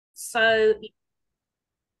So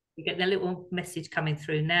you get the little message coming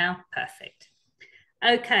through now. Perfect.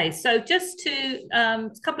 Okay, so just to a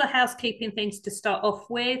couple of housekeeping things to start off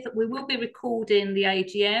with. We will be recording the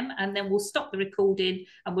AGM, and then we'll stop the recording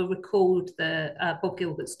and we'll record the Bob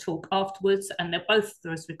Gilbert's talk afterwards, and then both of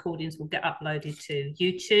those recordings will get uploaded to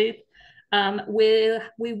YouTube.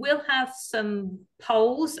 We will have some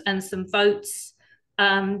polls and some votes.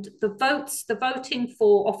 The voting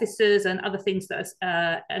for officers and other things that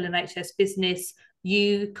are LNHS business,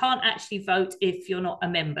 you can't actually vote if you're not a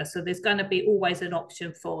member. So there's going to be always an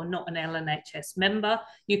option for not an LNHS member.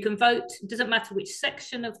 You can vote, it doesn't matter which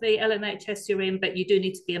section of the LNHS you're in, but you do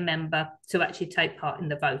need to be a member to actually take part in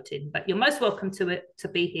the voting. But you're most welcome to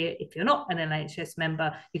be here. If you're not an LNHS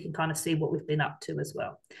member, you can kind of see what we've been up to as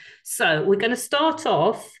well. So we're going to start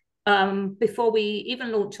off, before we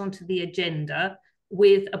even launch onto the agenda,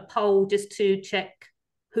 with a poll just to check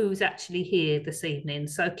who's actually here this evening.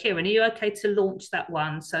 So Kieran, are you okay to launch that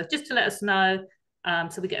one? So just to let us know,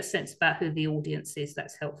 so we get a sense about who the audience is,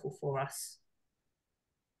 that's helpful for us.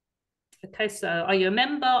 Okay, so are you a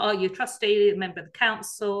member? Are you a trustee, a member of the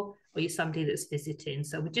council, or are you somebody that's visiting?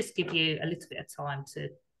 So we'll just give you a little bit of time to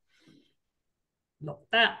lock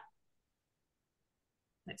that.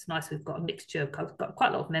 It's nice, we've got a mixture, I've got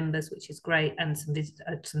quite a lot of members, which is great, and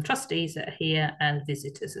some trustees that are here and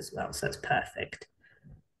visitors as well, so it's perfect.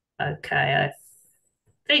 Okay, I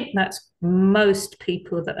think that's most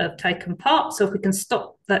people that have taken part. So if we can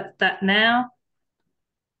stop that now,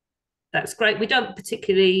 that's great. We don't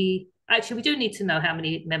particularly, actually, we do need to know how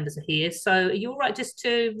many members are here. So are you all right just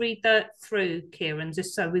to read that through, Kieran,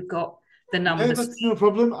 just so we've got the numbers? Yeah, that's no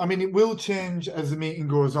problem. I mean, it will change as the meeting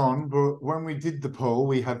goes on, but when we did the poll,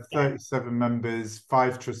 we had 37 members,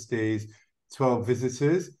 5 trustees, 12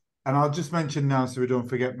 visitors. And I'll just mention now, so we don't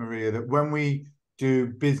forget, Maria, that when we do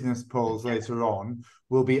business polls later on,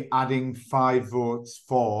 we'll be adding 5 votes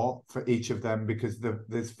for each of them, because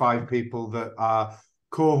there's 5 people that are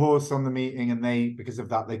co-hosts on the meeting, and because of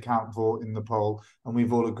that, they can't vote in the poll. And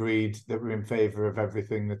we've all agreed that we're in favour of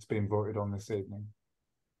everything that's been voted on this evening.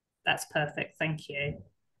 That's perfect, thank you.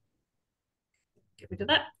 Get rid of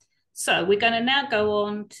that. So we're going to now go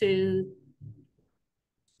on to,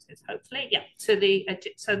 hopefully, yeah, so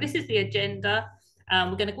this is the agenda.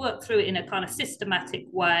 We're going to work through it in a kind of systematic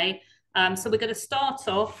way. So we're going to start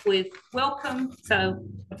off with welcome. So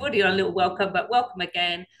I've already done a little welcome, but welcome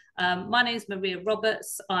again. My name is Maria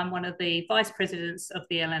Roberts. I'm one of the vice presidents of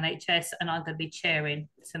the LNHS, and I'm going to be chairing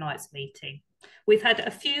tonight's meeting. We've had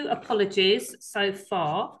a few apologies so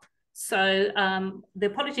far. So the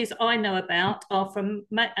apologies I know about are from,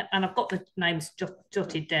 and I've got the names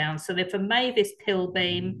jotted down. So they're from Mavis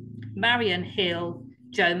Pilbeam, Marion Hill,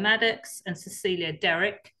 Joe Maddox, and Cecilia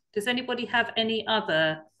Derrick. Does anybody have any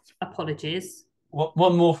other apologies?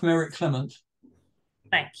 One more from Eric Clement.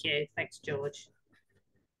 Thank you. Thanks, George.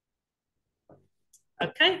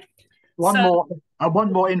 Okay.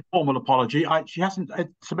 One more informal apology. She hasn't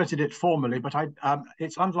submitted it formally, but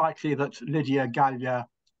it's unlikely that Lydia Gallia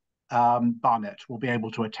Barnett will be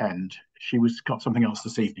able to attend. She got something else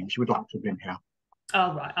this evening. She would like to have been here.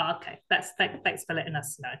 Oh, right. Oh, okay. Thanks for letting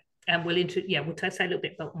us know. And we'll say a little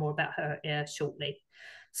bit more about her shortly.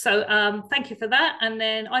 So thank you for that. And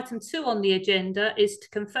then item 2 on the agenda is to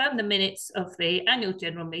confirm the minutes of the annual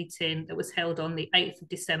general meeting that was held on the 8th of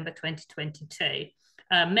December 2022.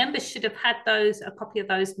 Members should have had a copy of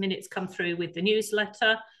those minutes come through with the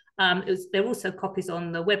newsletter. There are also copies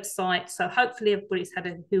on the website. So hopefully everybody's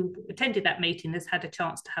who attended that meeting has had a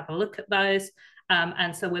chance to have a look at those.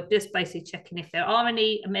 And so we're just basically checking if there are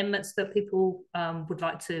any amendments that people would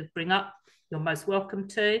like to bring up. You're most welcome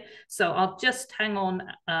to. So I'll just hang on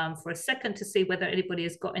for a second to see whether anybody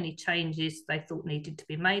has got any changes they thought needed to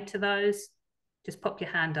be made to those. Just pop your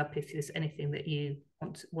hand up if there's anything that you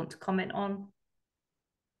want to comment on.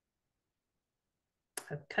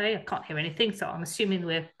 Okay, I can't hear anything, so I'm assuming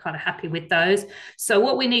we're kind of happy with those. So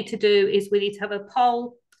what we need to do is we need to have a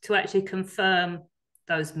poll to actually confirm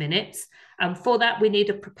those minutes. And for that, we need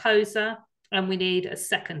a proposer and we need a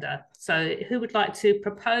seconder. So who would like to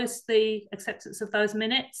propose the acceptance of those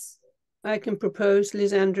minutes? I can propose,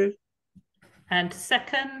 Liz Andrew. And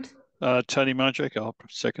second? Tony Magic, I'll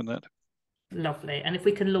second that. Lovely. And if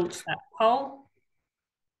we can launch that poll.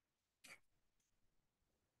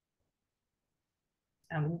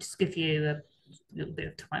 And we'll just give you a little bit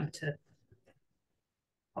of time to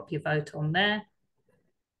pop your vote on there.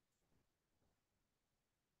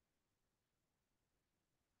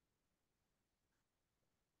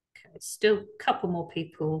 Okay, still a couple more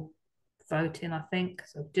people voting, I think.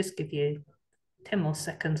 So I'll just give you 10 more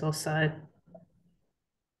seconds or so.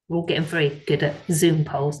 We're all getting very good at Zoom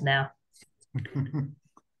polls now.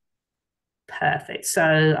 Perfect.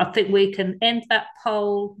 So I think we can end that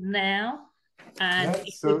poll now. And Yeah,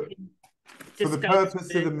 so for the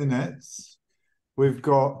purpose of the minutes, we've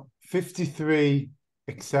got 53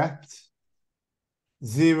 accept,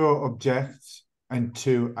 0 object, and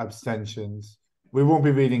 2 abstentions. We won't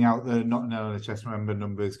be reading out the not an LNHS member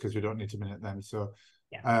numbers because we don't need to minute them. So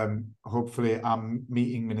hopefully our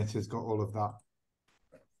meeting minute has got all of that.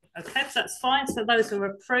 Okay, so that's fine. So those are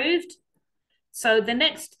approved. So the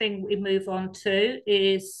next thing we move on to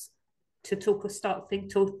is to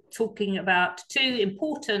talking about two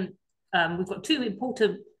important, we've got 2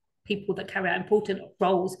 important people that carry out important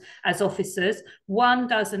roles as officers. One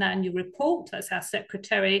does an annual report, that's our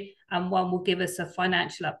secretary, and one will give us a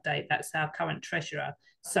financial update, that's our current treasurer.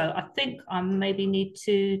 So I think I maybe need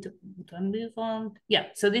to move on? Yeah,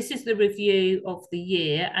 so this is the review of the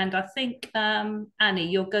year, and I think, Annie,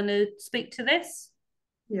 you're going to speak to this?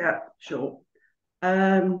 Yeah, sure.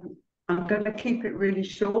 I'm going to keep it really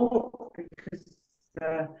short because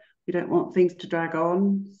we don't want things to drag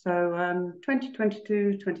on. So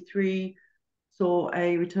 2022-23 saw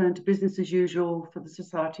a return to business as usual for the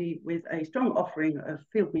Society with a strong offering of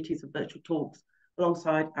field meetings and virtual talks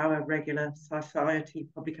alongside our regular Society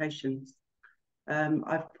publications.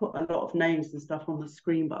 I've put a lot of names and stuff on the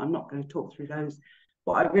screen, but I'm not going to talk through those.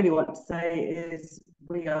 What I really want to say is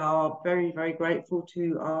we are very, very grateful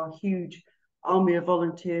to our huge army of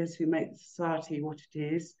volunteers who make the Society what it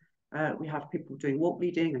is. We have people doing walk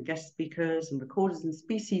leading and guest speakers and recorders and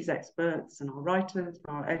species experts and our writers,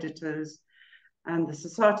 our editors, and the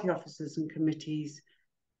Society officers and committees,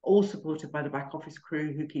 all supported by the back office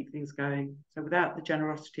crew who keep things going. So without the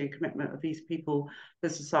generosity and commitment of these people, the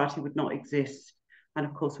Society would not exist. And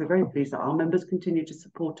of course, we're very pleased that our members continue to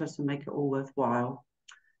support us and make it all worthwhile.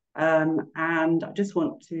 And I just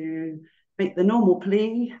want to make the normal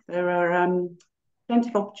plea. There are plenty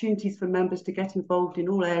of opportunities for members to get involved in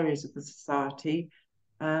all areas of the Society.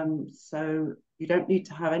 So you don't need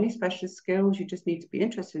to have any specialist skills, you just need to be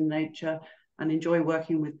interested in nature and enjoy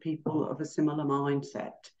working with people of a similar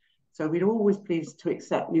mindset. So we'd always pleased to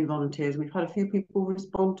accept new volunteers. We've had a few people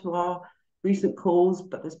respond to our recent calls,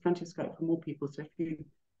 but there's plenty of scope for more people. So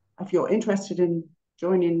if you're interested in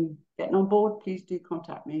joining, getting on board, please do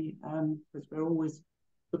contact me because we're always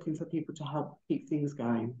looking for people to help keep things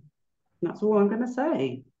going. And that's all I'm going to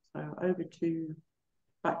say. So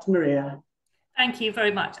back to Maria. Thank you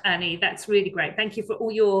very much, Annie. That's really great. Thank you for all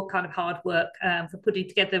your kind of hard work for putting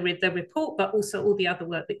together the report, but also all the other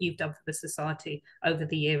work that you've done for the Society over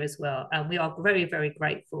the year as well. And we are very, very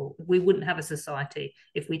grateful. We wouldn't have a Society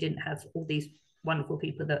if we didn't have all these wonderful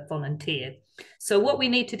people that volunteered. So what we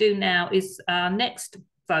need to do now is our next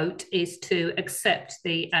vote is to accept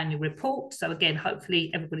the annual report. So again, hopefully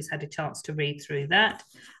everybody's had a chance to read through that.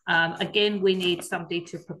 Again, we need somebody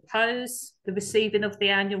to propose the receiving of the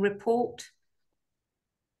annual report.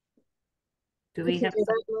 Do we have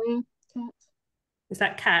that, Maria? Kat? Is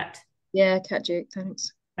that Kat? Yeah, Kat Duke,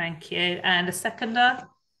 thanks. Thank you. And a seconder?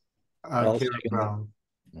 Kieran Brown.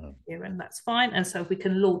 Kieran, that's fine. And so if we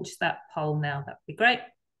can launch that poll now, that'd be great.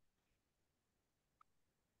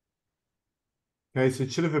 Okay, so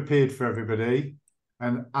it should have appeared for everybody.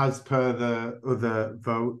 And as per the other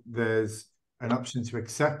vote, there's an option to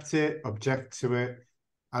accept it, object to it,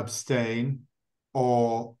 abstain,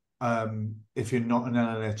 or if you're not an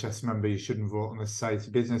LNHS member, you shouldn't vote on the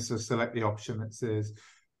Society business. So select the option that says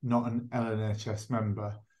not an LNHS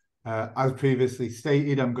member. As previously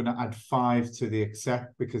stated, I'm going to add 5 to the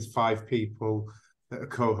accept because 5 people that are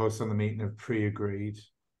co-hosts on the meeting have pre-agreed.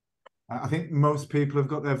 I think most people have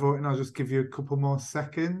got their voting. I'll just give you a couple more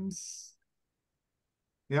seconds.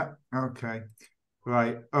 Yeah, okay.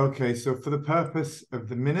 Right, okay. So for the purpose of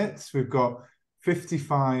the minutes, we've got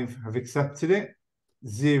 55 have accepted it,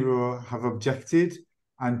 0 have objected,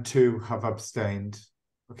 and 2 have abstained.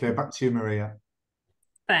 Okay, back to you, Maria.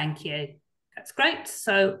 Thank you. That's great.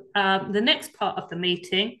 So the next part of the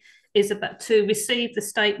meeting is about to receive the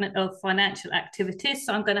statement of financial activities.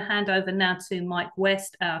 So I'm going to hand over now to Mike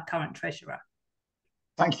West, our current treasurer.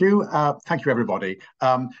 Thank you. Thank you, everybody.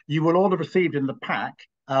 You will all have received in the pack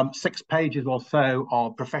 6 pages or so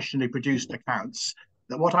of professionally produced accounts.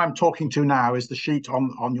 What I'm talking to now is the sheet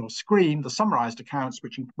on your screen, the summarised accounts,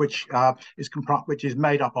 which is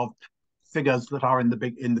made up of figures that are in the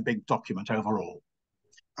big document overall.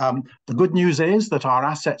 The good news is that our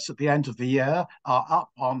assets at the end of the year are up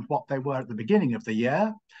on what they were at the beginning of the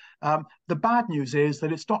year. The bad news is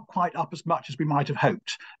that it's not quite up as much as we might have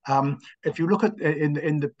hoped. If you look at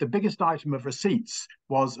the biggest item of receipts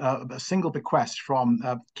was a single bequest from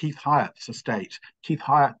Keith Hyatt's estate. Keith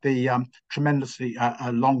Hyatt, the tremendously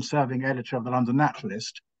long-serving editor of the London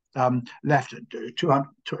Naturalist, left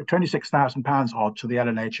 £26,000 odd to the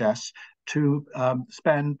LNHS to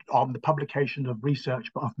spend on the publication of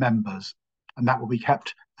research of members, and that will be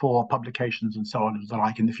kept for publications and so on and the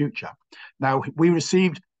like in the future. Now, we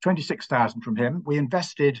received 26,000 from him. We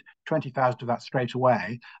invested 20,000 of that straight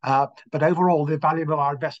away, but overall the value of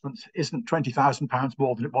our investments isn't £20,000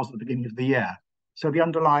 more than it was at the beginning of the year. So the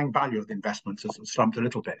underlying value of the investments has slumped a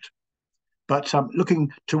little bit. But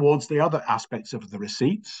looking towards the other aspects of the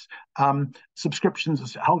receipts,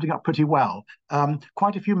 subscriptions are holding up pretty well.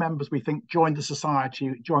 Quite a few members, we think, joined the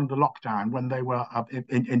society during the lockdown when they were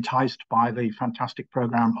enticed by the fantastic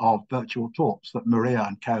program of virtual talks that Maria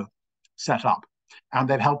and co set up. And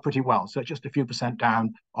they've held pretty well. So just a few percent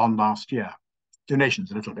down on last year.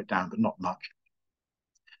 Donations a little bit down, but not much.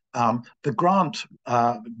 The grant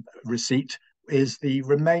receipt is the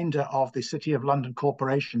remainder of the City of London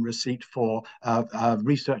Corporation receipt for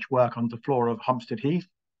research work on the flora of Hampstead Heath.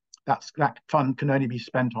 That fund can only be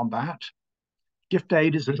spent on that. Gift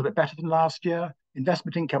aid is a little bit better than last year.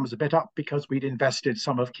 Investment income was a bit up because we'd invested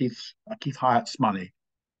some of Keith Hyatt's money.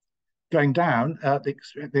 Going down on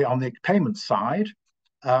the payment side,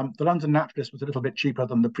 the London Naturalist was a little bit cheaper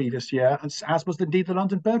than the previous year, as was indeed the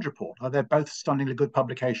London Bird Report. They're both stunningly good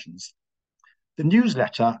publications. The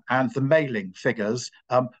newsletter and the mailing figures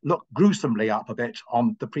look gruesomely up a bit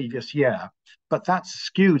on the previous year, but that's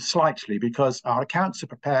skewed slightly because our accounts are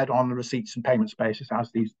prepared on the receipts and payments basis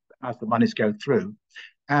as the monies go through.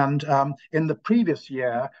 And in the previous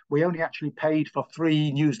year, we only actually paid for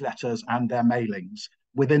 3 newsletters and their mailings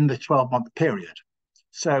within the 12-month period.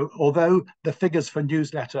 So although the figures for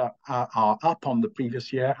newsletter are up on the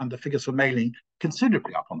previous year and the figures for mailing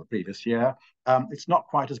considerably up on the previous year, it's not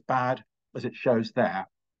quite as bad as it shows there.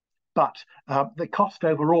 But the cost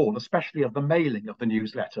overall, especially of the mailing of the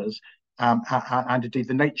newsletters, and indeed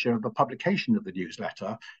the nature of the publication of the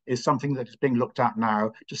newsletter, is something that is being looked at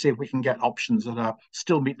now to see if we can get options that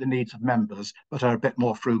still meet the needs of members, but are a bit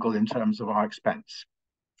more frugal in terms of our expense.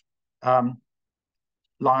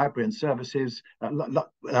 Library and services.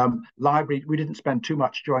 Library, we didn't spend too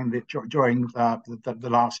much during the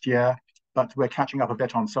last year, but we're catching up a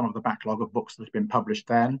bit on some of the backlog of books that have been published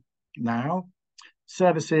now.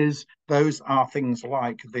 Services, those are things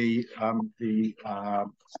like the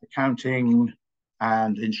accounting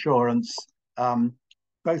and insurance.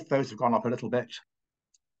 Both those have gone up a little bit,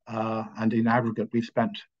 and in aggregate we've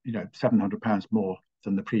spent £700 more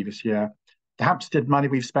than the previous year. The Hampstead money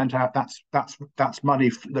we've spent out, that's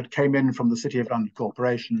money that came in from the City of London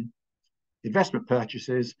Corporation. Investment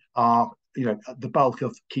purchases are the bulk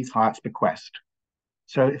of Keith Hyatt's bequest.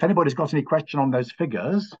 So if anybody's got any question on those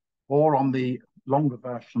figures or on the longer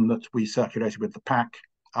version that we circulated with the pack,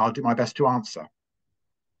 I'll do my best to answer.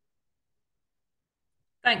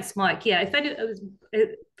 Thanks, Mike. Yeah,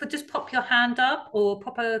 just pop your hand up or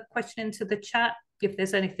pop a question into the chat if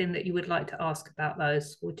there's anything that you would like to ask about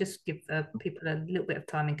those. We'll just give people a little bit of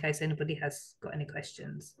time in case anybody has got any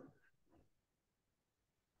questions.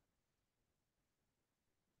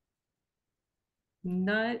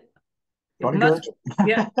 No.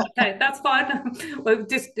 Yeah, okay, that's fine. We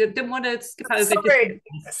just didn't want to skip over.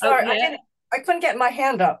 Sorry, yeah. I couldn't get my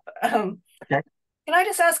hand up. Okay. Can I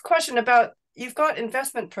just ask a question about, you've got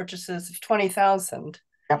investment purchases of 20,000.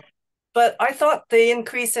 Yep. But I thought the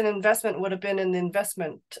increase in investment would have been in the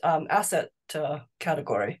investment asset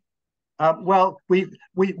category. Well,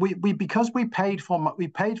 because we paid for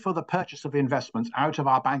the purchase of the investments out of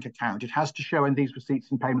our bank account, it has to show in these receipts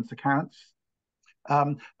and payments accounts.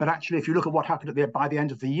 But actually, if you look at what happened by the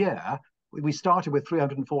end of the year, we started with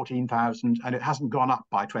 314,000, and it hasn't gone up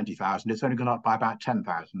by 20,000. It's only gone up by about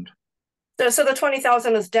 10,000. So the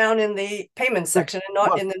 20,000 is down in the payment section and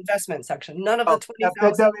not in the investment section. None of the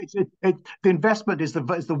 20,000. No, the investment is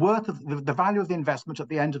the worth of the value of the investment at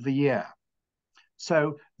the end of the year.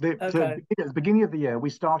 So at the beginning of the year, we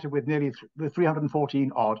started with nearly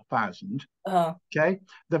 314 odd thousand. Okay,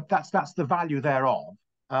 that's the value thereof.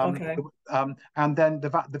 And then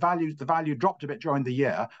the value dropped a bit during the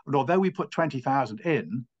year. And although we put 20,000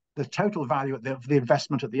 in, the total value of the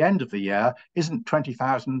investment at the end of the year isn't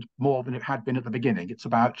 20,000 more than it had been at the beginning. It's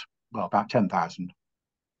about 10,000.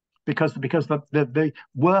 Because the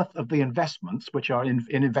worth of the investments, which are in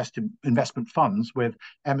investment funds with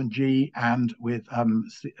M&G and with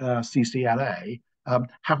CCLA,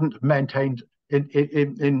 haven't maintained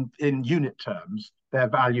in unit terms their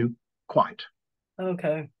value quite.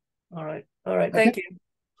 Okay. All right. All right. Okay. Thank you.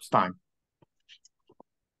 It's time.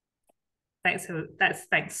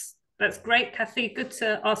 Thanks. That's great, Kathy. Good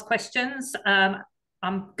to ask questions.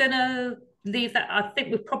 I'm gonna leave that. I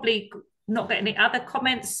think we've probably not got any other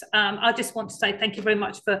comments. I just want to say thank you very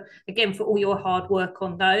much for all your hard work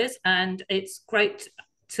on those, and it's great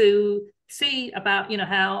to see about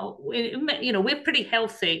how we're pretty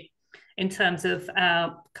healthy in terms of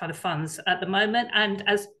our kind of funds at the moment, and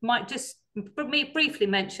as Mike just briefly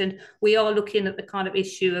mentioned, we are looking at the kind of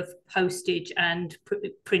issue of postage and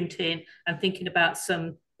printing and thinking about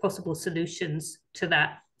some possible solutions to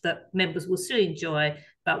that members will still enjoy,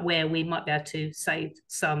 but where we might be able to save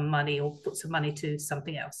some money or put some money to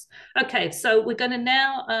something else. Okay, so we're going to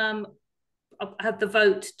now have the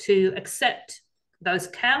vote to accept those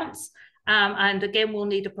accounts. And again, we'll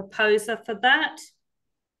need a proposer for that.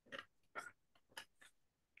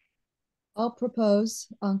 I'll propose,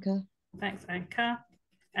 Anka. Thanks, Anka.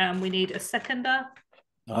 We need a seconder.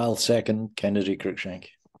 I'll second Kennedy Cruikshank.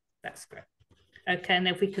 That's great. Okay, and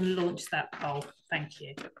if we can launch that poll, thank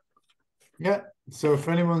you. Yeah, so for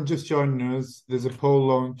anyone just joining us, there's a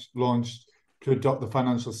poll launched to adopt the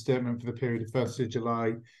financial statement for the period of 1st of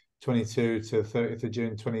July 22 to 30th of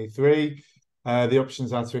June 23. The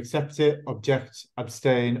options are to accept it, object,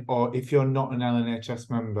 abstain, or if you're not an LNHS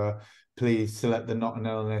member, please select the not an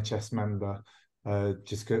LNHS member.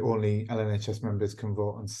 Only LNHS members can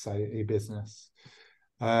vote on society business.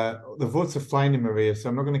 The votes are flying in, Maria, so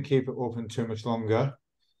I'm not going to keep it open too much longer.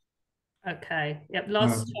 Okay. Yep.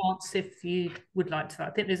 Last chance if you would like to.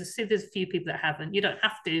 I think there's a few people that haven't. You don't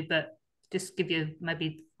have to, but just give you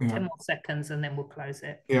maybe 10 more seconds and then we'll close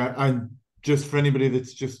it. Yeah, and just for anybody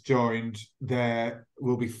that's just joined, there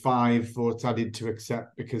will be 5 votes added to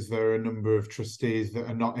accept because there are a number of trustees that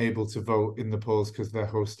are not able to vote in the polls because they're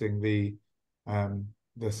hosting the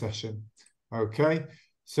session. Okay,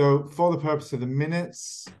 so for the purpose of the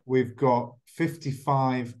minutes, we've got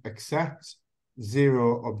 55 accept,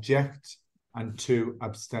 0 object, and 2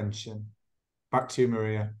 abstention. Back to you,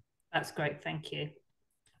 Maria. That's great, thank you.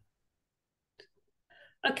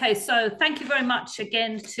 Okay, so thank you very much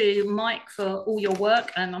again to Mike for all your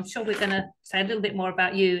work, and I'm sure we're going to say a little bit more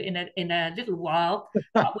about you in a little while.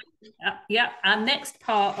 Yeah, our next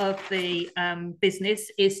part of the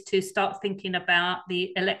business is to start thinking about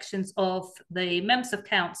the elections of the members of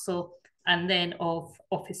council and then of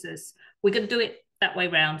officers. We're going to do it that way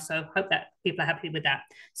round, so hope that people are happy with that.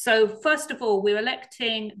 So first of all, we're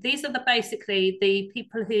electing, these are basically the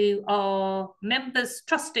people who are members,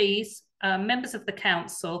 trustees, members of the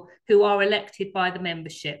council who are elected by the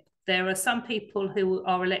membership. There are some people who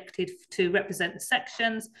are elected to represent the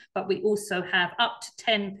sections, but we also have up to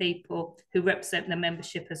 10 people who represent the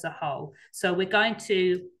membership as a whole. So we're going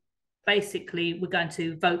to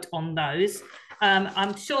vote on those.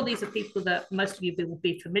 I'm sure these are people that most of you will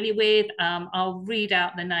be familiar with. I'll read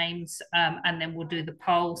out the names and then we'll do the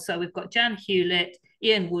poll. So we've got Jan Hewlett,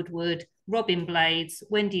 Ian Woodward, Robin Blades,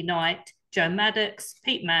 Wendy Knight, Joe Maddox,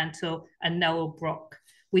 Pete Mantle, and Noel Brock.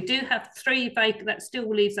 We do have 3 that still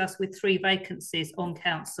leaves us with 3 vacancies on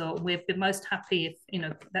council. We've been most happy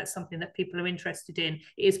if that's something that people are interested in.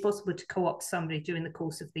 It is possible to co-opt somebody during the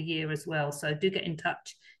course of the year as well. So do get in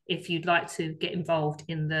touch if you'd like to get involved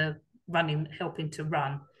in the helping to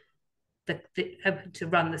run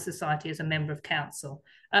the society as a member of council.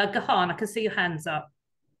 Gahan, I can see your hands up.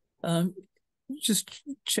 Just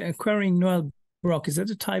querying Noel Brock, is that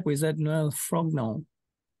a typo? Is that Noel Frognon?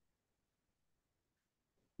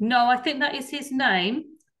 No, I think that is his name,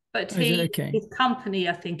 but his company,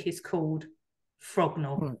 I think, is called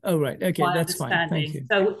Frognall. Oh, right. Okay, that's fine. Thank you.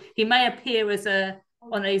 So he may appear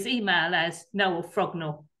on his email as Noel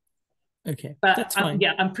Frognall. Okay, but that's fine.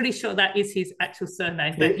 Yeah, I'm pretty sure that is his actual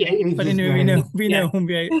surname. But but anyway, we know whom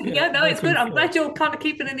we. No, it's good. I'm glad you're kind of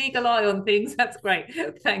keeping an eagle eye on things. That's great.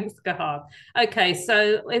 Thanks, Gahan. Okay,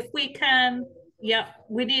 so if we can,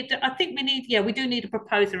 we do need a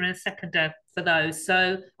proposer and a seconder for those.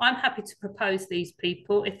 So I'm happy to propose these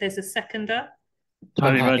people. If there's a seconder,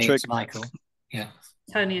 Tony Magic. Michael. Yeah.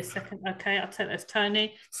 Tony is second. Okay, I'll take that as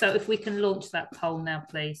Tony. So if we can launch that poll now,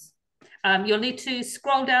 please. You'll need to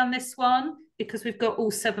scroll down this one because we've got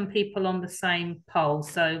all 7 people on the same poll.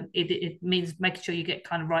 So it means making sure you get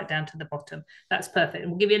kind of right down to the bottom. That's perfect.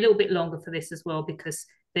 And we'll give you a little bit longer for this as well because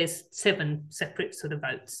there's 7 separate sort of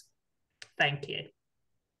votes. Thank you.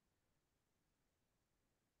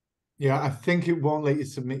 Yeah, I think it won't let you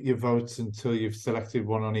submit your votes until you've selected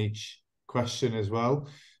one on each question as well.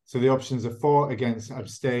 So the options are for, against,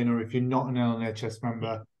 abstain, or if you're not an LNHS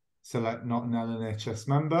member, select not an LNHS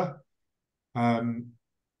member.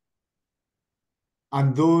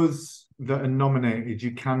 And those that are nominated,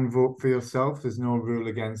 you can vote for yourself. There's no rule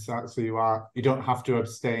against that. So you don't have to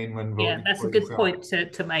abstain when voting. Yeah, that's a good point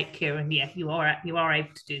to make, Kieran. Yeah, you are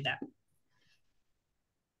able to do that.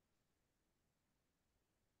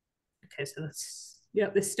 Okay, so that's, yeah,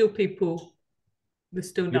 there's still people, there's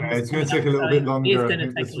still numbers. Yeah, it's going to take a little bit longer. It's going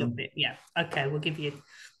to take a little bit, yeah. Okay, we'll give you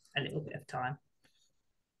a little bit of time.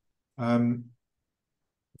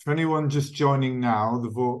 For anyone just joining now, the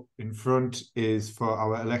vote in front is for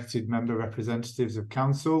our elected member representatives of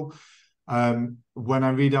council. When I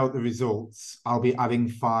read out the results, I'll be adding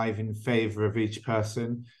 5 in favour of each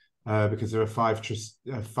person because there are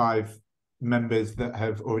 5 members that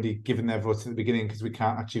have already given their votes at the beginning because we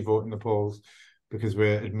can't actually vote in the polls because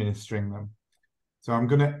we're administering them. So I'm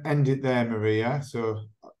going to end it there, Maria. So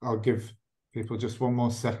I'll give people just one more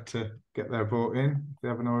sec to get their vote in if they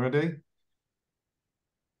haven't already.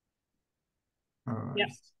 All right. Yep.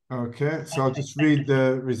 Okay, so I'll just read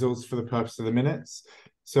the results for the purpose of the minutes.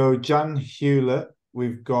 So Jan Hewlett,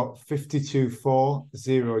 we've got 52 for,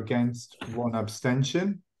 0 against, 1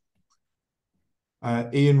 abstention.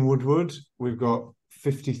 Ian Woodward, we've got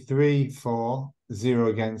 53 for, 0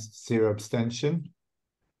 against, 0 abstention.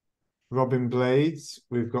 Robin Blades,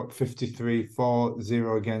 we've got 53 for,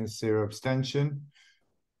 0 against, 0 abstention.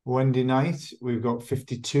 Wendy Knight, we've got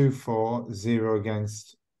 52 for, 0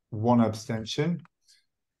 against, 1 abstention.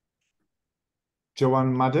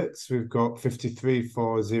 Joanne Maddox, we've got 53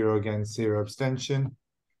 for, 0 against, 0 abstention.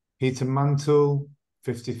 Peter Mantle,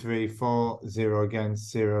 53 for, 0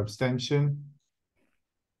 against, 0 abstention.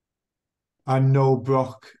 And Noel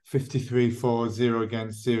Brock, 53 for, 0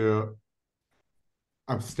 against, 0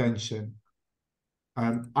 abstention.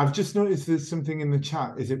 I've just noticed there's something in the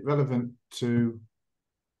chat. Is it relevant to...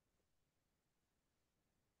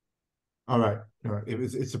 All right. No,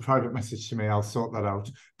 it's a private message to me. I'll sort that out.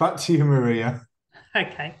 Back to you, Maria.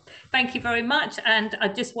 Okay, thank you very much. And I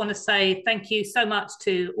just want to say thank you so much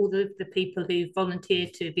to all the people who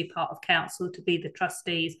volunteered to be part of council, to be the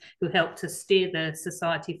trustees who helped to steer the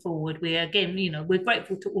society forward. We, again, we're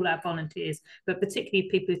grateful to all our volunteers, but particularly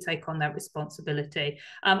people who take on that responsibility.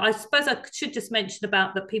 I suppose I should just mention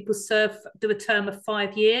about that people do a term of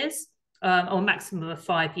 5 years. Or maximum of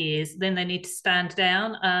 5 years, then they need to stand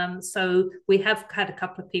down. So we have had a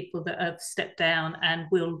couple of people that have stepped down, and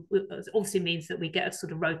obviously means that we get a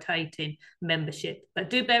sort of rotating membership.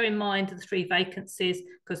 But do bear in mind the 3 vacancies,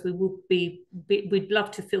 because we'd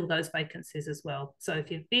love to fill those vacancies as well. So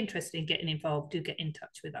if you'd be interested in getting involved, do get in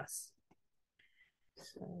touch with us.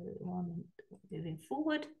 So moving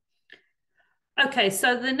forward. Okay,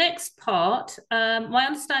 so the next part, my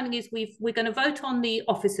understanding is we're going to vote on the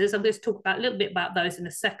officers. I'm going to talk a little bit about those in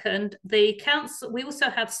a second. The council, we also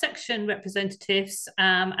have section representatives,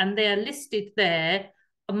 and they're listed there.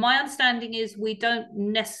 My understanding is we don't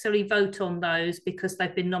necessarily vote on those because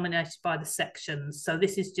they've been nominated by the sections. So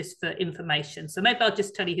this is just for information. So maybe I'll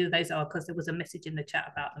just tell you who those are because there was a message in the chat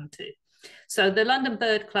about them too. So the London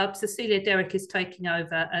Bird Club, Cecilia Derrick is taking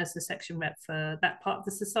over as the section rep for that part of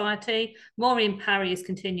the society. Maureen Parry is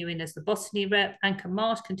continuing as the Botany rep. Anka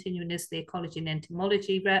Marsh continuing as the Ecology and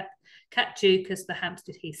Entomology rep. Kat Duke as the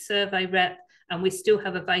Hampstead Heath Survey rep. And we still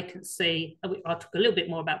have a vacancy. I'll talk a little bit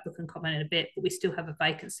more about Bookham Common in a bit, but we still have a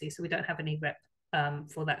vacancy, so we don't have any rep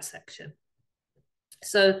for that section.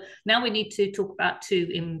 So now we need to talk about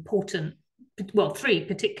 3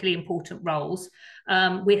 particularly important roles.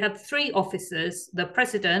 We have 3 officers, the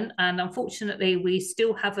president, and unfortunately we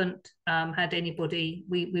still haven't had anybody.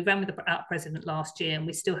 We ran without president last year, and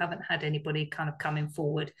we still haven't had anybody kind of coming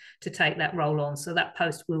forward to take that role on. So that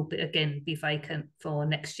post will again be vacant for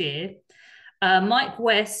next year. Mike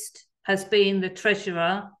West has been the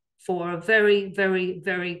treasurer for a very, very,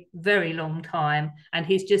 very, very long time, and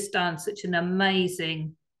he's just done such an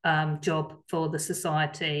amazing job for the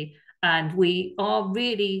society. And we are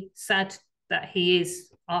really sad that he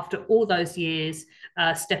is, after all those years,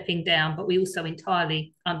 stepping down, but we also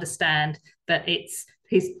entirely understand that it's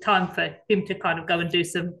time for him to kind of go and do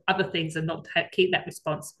some other things and not keep that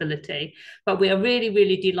responsibility. But we are really,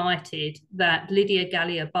 really delighted that Lydia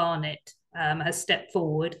Gallia Barnett has stepped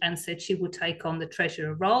forward and said she will take on the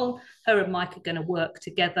treasurer role. Her and Mike are going to work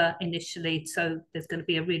together initially, so there's going to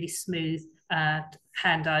be a really smooth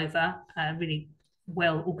handover, really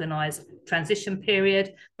well-organised transition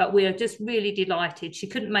period. But we are just really delighted. She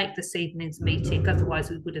couldn't make this evening's meeting, otherwise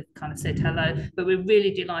we would have kind of said hello, but we're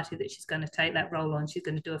really delighted that she's going to take that role on. She's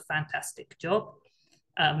going to do a fantastic job.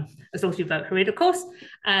 as long as you vote her in, of course.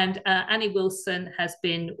 And Annie Wilson has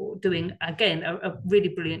been doing, again, a really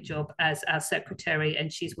brilliant job as our secretary,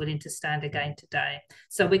 and she's willing to stand again today.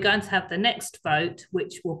 So we're going to have the next vote,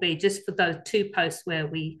 which will be just for those 2 posts where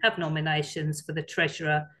we have nominations for the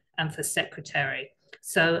treasurer and for secretary.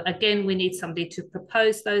 So again, we need somebody to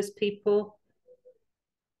propose those people.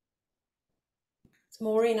 It's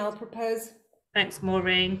Maureen, I'll propose. Thanks,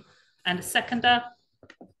 Maureen. And a seconder?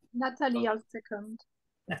 Natalie, I'll second.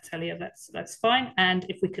 Natalia, that's fine. And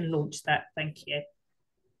if we can launch that, thank you.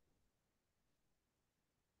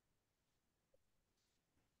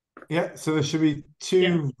 Yeah, so there should be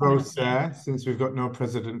 2 votes there since we've got no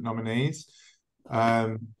president nominees.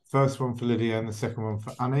 First one for Lydia and the second one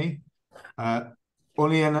for Annie.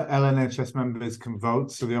 Only LNHS members can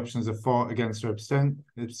vote, so the options are for, against, or abstain.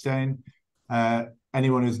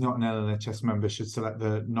 Anyone who's not an LNHS member should select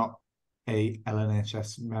the not a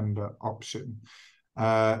LNHS member option.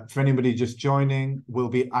 For anybody just joining, we'll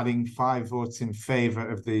be adding 5 votes in favour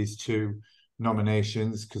of these 2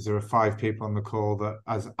 nominations because there are 5 people on the call that,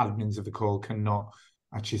 as admins of the call, cannot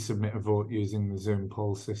actually submit a vote using the Zoom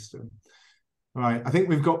poll system. Right, I think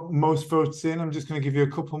we've got most votes in. I'm just going to give you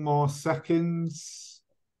a couple more seconds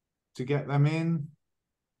to get them in.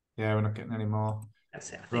 Yeah, we're not getting any more.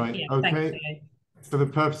 That's it. Right, yeah, okay. For the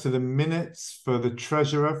purpose of the minutes, for the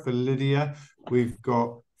treasurer, for Lydia, we've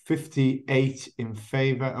got 58 in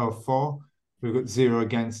favour, or for. We've got 0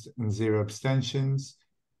 against and 0 abstentions.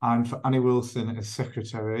 And for Annie Wilson as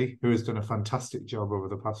secretary, who has done a fantastic job over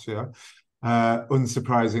the past year,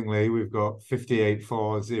 unsurprisingly, we've got 58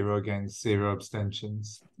 for, 0 against, 0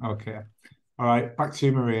 abstentions. Okay. All right, back to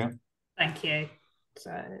you, Maria. Thank you.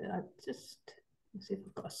 So I just... let's see if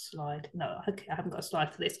I've got a slide. No, okay, I haven't got a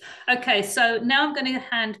slide for this. Okay, so now I'm going to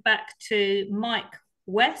hand back to Mike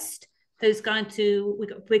West, who's going to,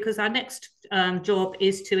 because our next job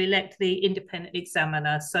is to elect the independent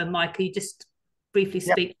examiner. So Mike, can you just briefly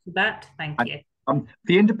speak to that? Thank you.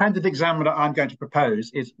 The independent examiner I'm going to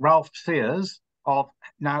propose is Ralph Sears of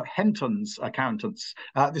now Henton's Accountants.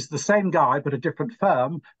 This is the same guy, but a different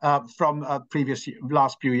firm from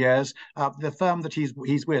last few years. The firm that he's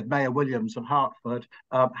with, Mayor Williams of Hertford,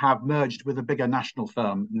 have merged with a bigger national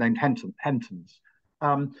firm named Henton's.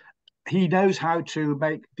 He knows how to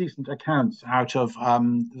make decent accounts out of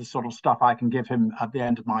the sort of stuff I can give him at the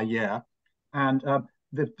end of my year. And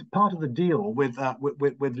the part of the deal with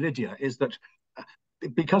Lydia is that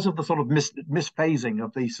because of the sort of misphasing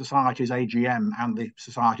of the Society's AGM and the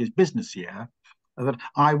Society's business year, that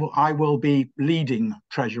I will be leading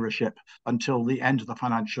treasurership until the end of the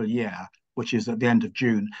financial year, which is at the end of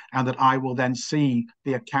June, and that I will then see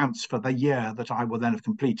the accounts for the year that I will then have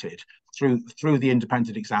completed through the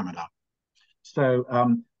independent examiner. So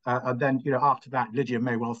and then, after that, Lydia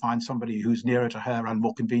may well find somebody who's nearer to her and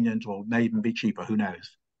more convenient, or may even be cheaper, who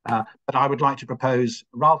knows. But I would like to propose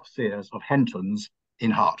Ralph Sears of Henton's in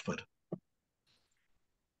Hertford.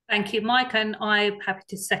 Thank you, Mike, and I'm happy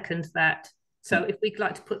to second that. So if we'd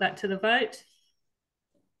like to put that to the vote.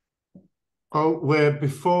 Oh,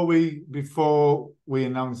 before we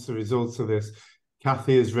announce the results of this,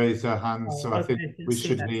 Kathy has raised her hand, so I think we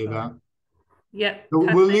should hear that. Yep. So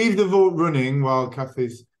we'll leave the vote running while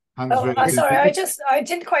Kathy's hands raised. I'm sorry, I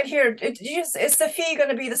didn't quite hear. Is the fee going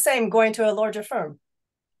to be the same going to a larger firm?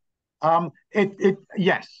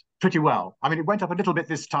 Yes, pretty well. I mean, it went up a little bit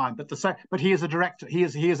this time, but he is a director. He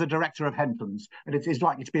is a director of Henton's, and it is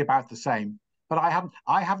likely to be about the same. But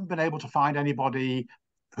I haven't been able to find anybody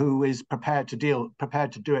who is prepared to do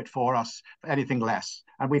it for us for anything less.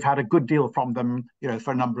 And we've had a good deal from them,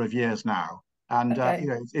 for a number of years now. And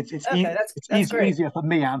it's easier for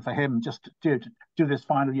me and for him just to do this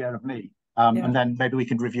final year of me. And then maybe we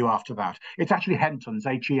can review after that. It's actually Henton's,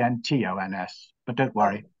 Hentons, but don't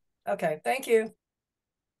worry. Okay, thank you.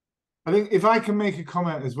 I think if I can make a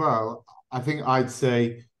comment as well, I think I'd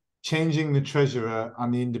say changing the treasurer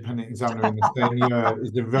and the independent examiner in the same year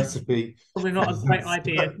is the recipe. Probably not a great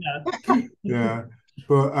idea, no. Yeah,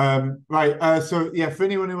 but right. So yeah, for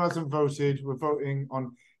anyone who hasn't voted, we're voting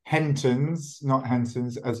on Henton's, not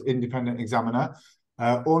Henton's, as independent examiner.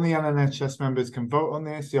 Only LNHS members can vote on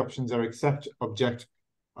this. The options are accept, object,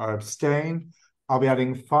 or abstain. I'll be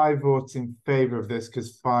adding 5 votes in favour of this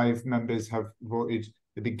because 5 members have voted at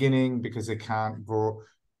the beginning because they can't vote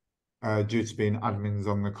due to being admins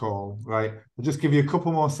on the call. Right, I'll just give you a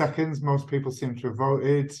couple more seconds. Most people seem to have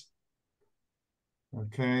voted.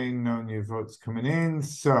 Okay, no new votes coming in.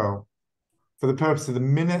 So for the purpose of the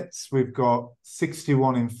minutes, we've got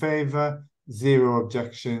 61 in favour, 0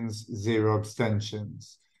 objections, 0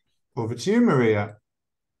 abstentions. Over to you, Maria.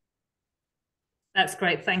 That's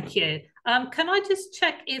great, thank you. Can I just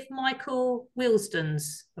check if Michael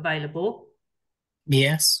Wilsden's available?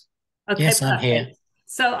 Yes. Okay, yes, I'm perfect. here.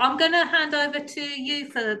 So I'm going to hand over to you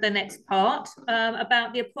for the next part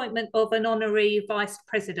about the appointment of an honorary vice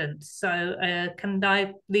president. So can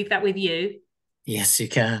I leave that with you? Yes, you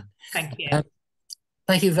can. Thank you.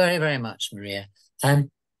 Thank you very, very much, Maria. I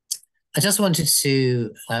just wanted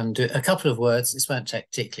to do a couple of words. This won't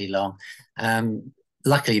take particularly long.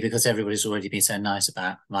 Luckily, because everybody's already been so nice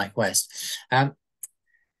about Mike West.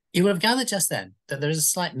 You will have gathered just then that there is a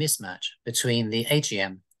slight mismatch between the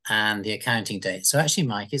AGM and the accounting date. So actually,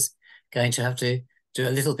 Mike is going to have to do a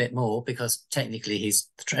little bit more because technically he's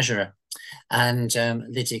the treasurer. And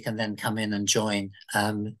Lydia can then come in and join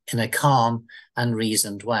in a calm and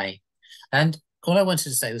reasoned way. And all I wanted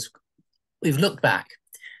to say was we've looked back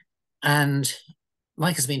and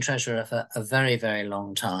Mike has been treasurer for a very, very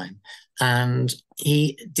long time. And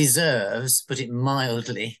he deserves, put it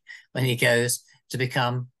mildly, when he goes to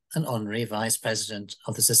become an honorary vice president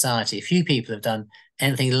of the society. Few people have done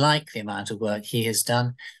anything like the amount of work he has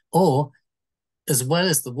done, or as well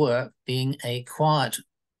as the work, being a quiet,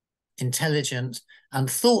 intelligent and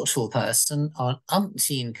thoughtful person on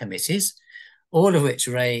umpteen committees, all of which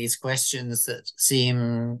raise questions that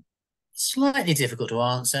seem slightly difficult to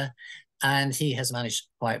answer, and he has managed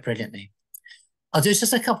quite brilliantly. I'll do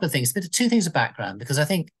just a couple of things, but two things of background, because I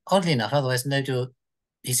think, oddly enough, otherwise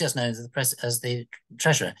he's just known as the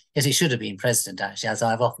treasurer. Yes, he should have been president, actually, as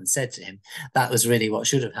I've often said to him. That was really what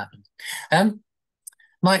should have happened.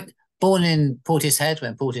 Mike, born in Portishead,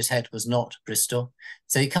 when Portishead was not Bristol.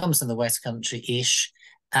 So he comes from the West Country-ish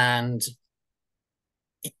and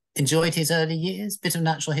enjoyed his early years, bit of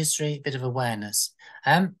natural history, bit of awareness.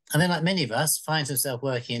 And then, like many of us, finds himself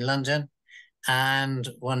working in London and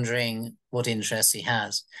wondering what interests he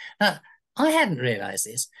has. Now, I hadn't realised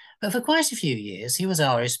this, but for quite a few years, he was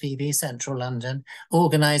RSPB Central London,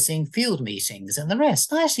 organising field meetings and the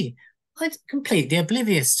rest. I'm completely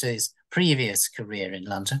oblivious to his previous career in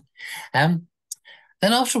London. Then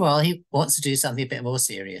after a while, he wants to do something a bit more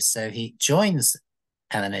serious. So he joins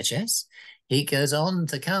LNHS. He goes on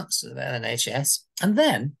to council of LNHS. And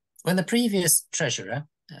then when the previous treasurer,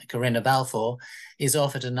 Corinna Balfour, is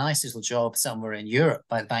offered a nice little job somewhere in Europe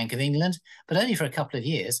by the Bank of England, but only for a couple of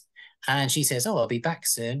years, and she says, oh, I'll be back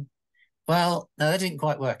soon. Well, no, that didn't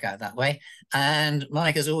quite work out that way. And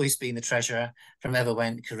Mike has always been the treasurer from ever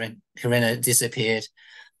when Corinna disappeared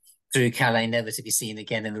through Calais, never to be seen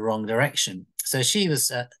again in the wrong direction. So she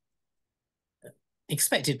was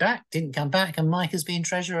expected back, didn't come back, and Mike has been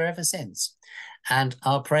treasurer ever since. And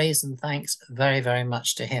our praise and thanks very, very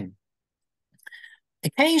much to him.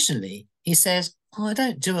 Occasionally, he says, oh, I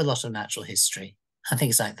don't do a lot of natural history and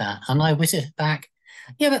things like that. And I whittle back,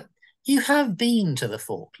 yeah, but you have been to the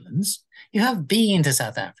Falklands, you have been to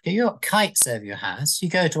South Africa, you've got kites over your house, you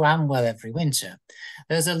go to Amwell every winter.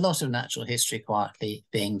 There's a lot of natural history quietly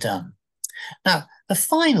being done. Now, the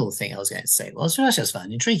final thing I was going to say was, I just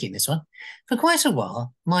found intriguing, this one. For quite a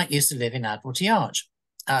while, Mike used to live in Admiralty Arch,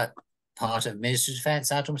 part of Ministry of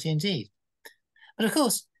Defence, Admiralty indeed. But of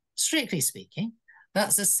course, strictly speaking,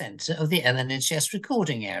 that's the centre of the LNHS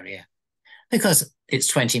recording area, because it's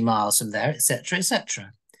 20 miles from there, etc.,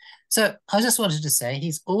 etc. So I just wanted to say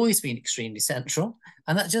he's always been extremely central,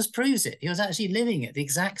 and that just proves it. He was actually living at the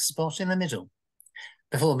exact spot in the middle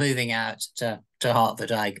before moving out to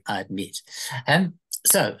Hertford, I admit.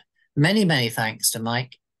 So many, many thanks to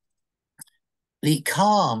Mike. The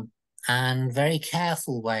calm and very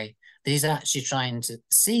careful way that he's actually trying to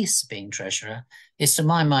cease being treasurer is, to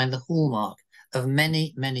my mind, the hallmark of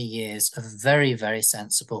many, many years of very, very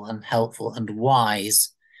sensible and helpful and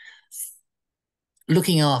wise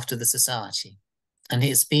looking after the society. And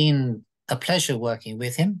it's been a pleasure working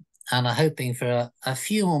with him, and I'm hoping for a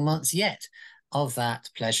few more months yet of that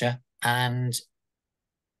pleasure, and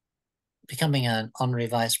becoming an honorary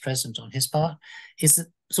vice president on his part is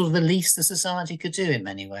sort of the least the society could do in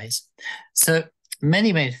many ways. So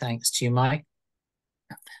many, many thanks to you, Mike.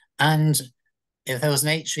 And if there was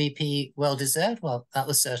an HVP well-deserved, well, that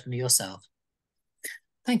was certainly yourself.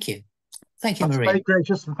 Thank you. Thank you, That's Marie. very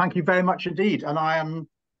gracious, and thank you very much indeed. And I am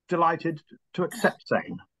delighted to accept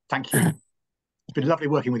same. Thank you. It's been lovely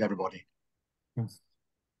working with everybody.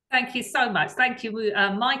 Thank you so much. Thank you,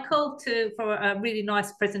 Michael, for a really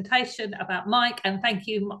nice presentation about Mike. And thank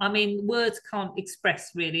you. I mean, words can't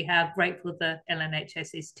express really how grateful the LNHS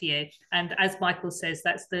is to you. And as Michael says,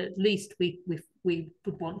 that's the least we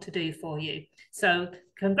would want to do for you. So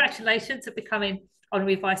congratulations on becoming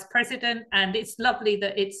honorary vice president. And it's lovely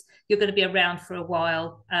that you're going to be around for a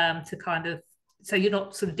while to kind of so you're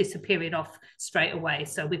not sort of disappearing off straight away.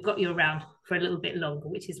 So we've got you around for a little bit longer,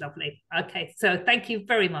 which is lovely. Okay, so thank you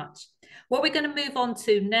very much. What we're going to move on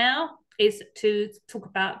to now is to talk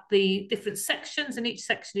about the different sections, and each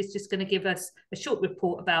section is just going to give us a short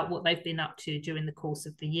report about what they've been up to during the course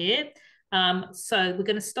of the year. So we're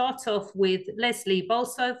going to start off with Leslie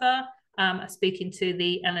Bolsover, speaking to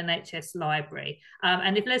the LNHS library.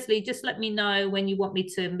 And if Leslie, just let me know when you want me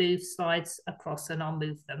to move slides across and I'll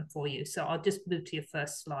move them for you. So I'll just move to your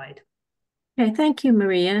first slide. Okay, thank you,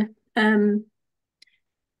 Maria.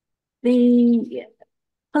 The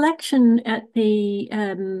collection at the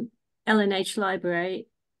LNH library,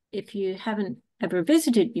 if you haven't ever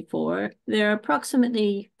visited before, there are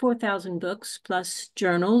approximately 4,000 books plus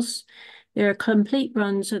journals. There are complete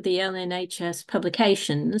runs of the LNHS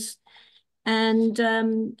publications, and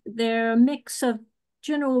there are a mix of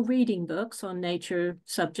general reading books on nature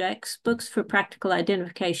subjects, books for practical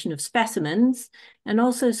identification of specimens, and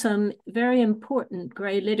also some very important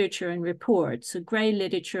grey literature and reports. So grey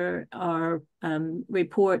literature are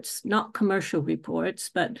reports, not commercial reports,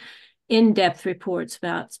 but in-depth reports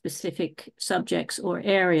about specific subjects or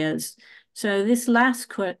areas. So this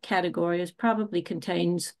last category probably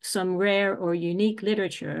contains some rare or unique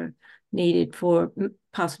literature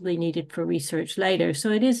possibly needed for research later. So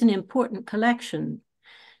it is an important collection.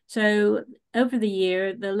 So over the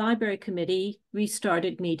year, the Library Committee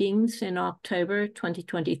restarted meetings in October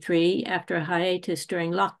 2023 after a hiatus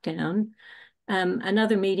during lockdown.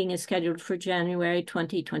 Another meeting is scheduled for January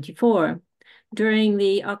 2024. During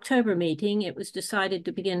the October meeting, it was decided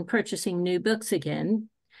to begin purchasing new books again,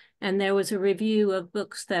 and there was a review of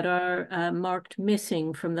books that are marked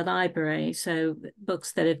missing from the library, so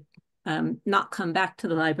books that have not come back to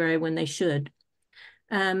the library when they should.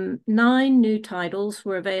 9 new titles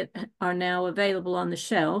are now available on the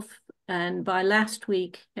shelf, and by the last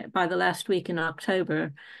week in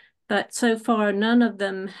October, but so far none of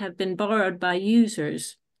them have been borrowed by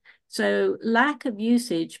users. So lack of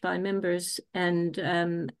usage by members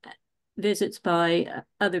and visits by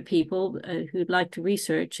other people who'd like to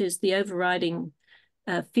research is the overriding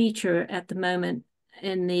feature at the moment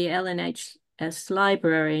in the LNHS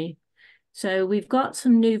library. So we've got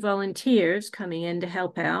some new volunteers coming in to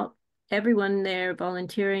help out. Everyone there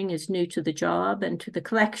volunteering is new to the job and to the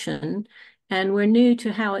collection, and we're new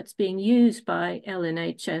to how it's being used by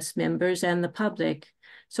LNHS members and the public.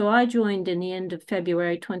 So I joined in the end of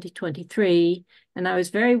February 2023, and I was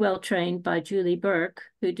very well trained by Julie Burke,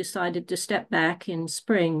 who decided to step back in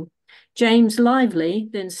spring. James Lively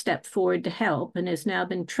then stepped forward to help and has now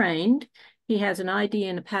been trained. He has an ID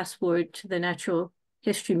and a password to the Natural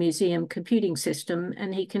History Museum computing system,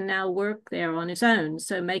 and he can now work there on his own,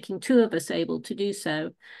 so making 2 of us able to do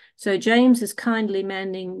so. So James is kindly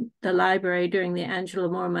manning the library during the Angela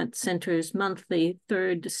Mormont Centre's monthly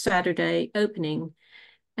 3rd Saturday opening,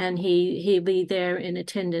 and he'll be there in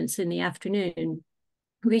attendance in the afternoon.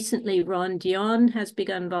 Recently, Ron Dion has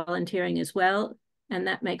begun volunteering as well, and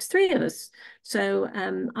that makes 3 of us. So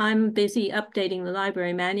I'm busy updating the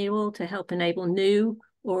library manual to help enable new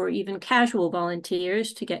or even casual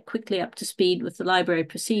volunteers to get quickly up to speed with the library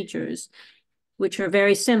procedures, which are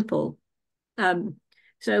very simple.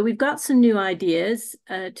 So we've got some new ideas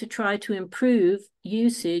to try to improve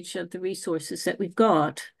usage of the resources that we've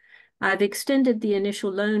got. I've extended the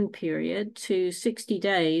initial loan period to 60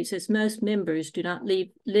 days, as most members do not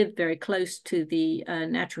live very close to the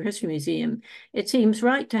Natural History Museum. It seems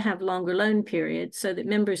right to have longer loan periods so that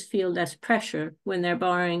members feel less pressure when they're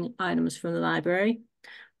borrowing items from the library.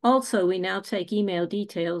 Also, we now take email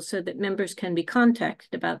details so that members can be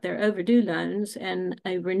contacted about their overdue loans, and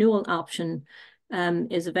a renewal option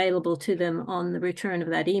is available to them on the return of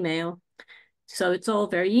that email. So it's all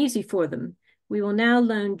very easy for them. We will now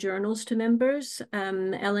loan journals to members.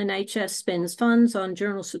 LNHS spends funds on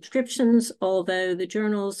journal subscriptions, although the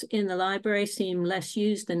journals in the library seem less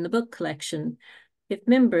used than the book collection. If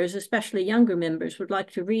members, especially younger members, would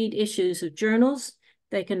like to read issues of journals,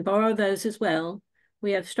 they can borrow those as well.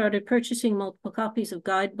 We have started purchasing multiple copies of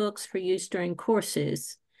guidebooks for use during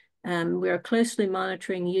courses. We are closely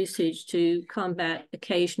monitoring usage to combat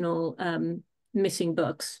occasional missing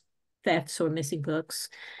books, thefts or missing books.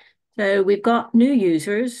 So we've got new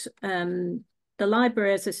users. The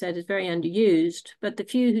library, as I said, is very underused, but the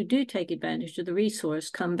few who do take advantage of the resource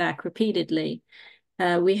come back repeatedly.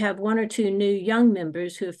 We have 1 or 2 new young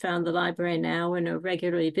members who have found the library now and are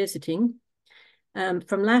regularly visiting.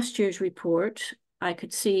 From last year's report, I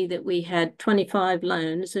could see that we had 25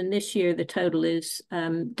 loans, and this year the total is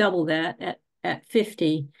double that at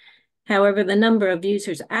 50. However, the number of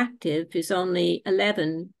users active is only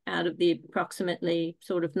 11 out of the approximately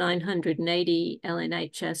sort of 980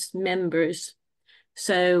 LNHS members.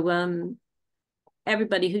 So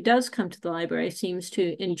everybody who does come to the library seems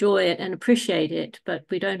to enjoy it and appreciate it, but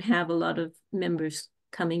we don't have a lot of members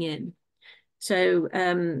coming in. So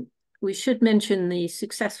we should mention the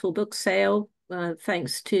successful book sale,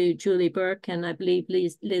 thanks to Julie Burke and I believe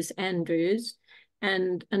Liz Andrews,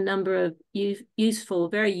 and a number of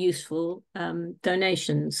very useful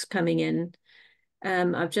donations coming in.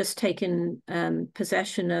 I've just taken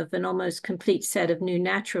possession of an almost complete set of new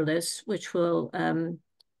naturalists, which will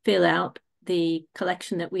fill out the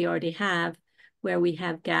collection that we already have, where we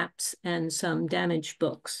have gaps and some damaged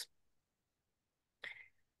books.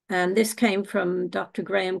 This came from Dr.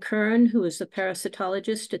 Graham Curran, who is a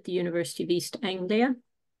parasitologist at the University of East Anglia.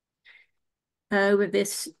 Over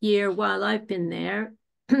this year, while I've been there,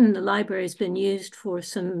 the library has been used for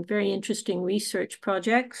some very interesting research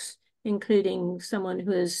projects, including someone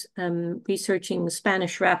who is researching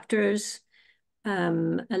Spanish raptors,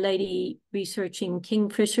 a lady researching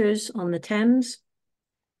kingfishers on the Thames,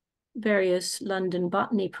 various London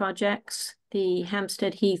botany projects, the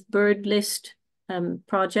Hampstead Heath bird list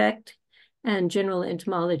project, and general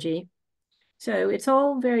entomology. So it's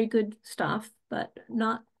all very good stuff, but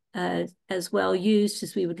not as well used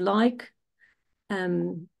as we would like.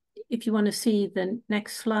 If you want to see the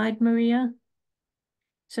next slide, Maria.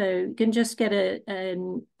 So you can just get a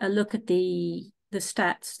look at the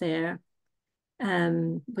stats there.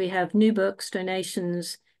 We have new books,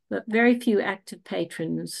 donations, but very few active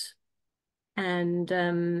patrons, and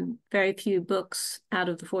very few books out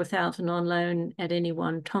of the 4,000 on loan at any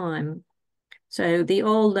one time. So the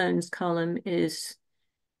all loans column is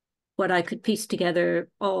what I could piece together,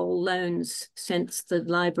 all loans since the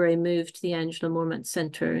library moved to the Angela Moorman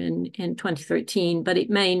Centre in 2013, but it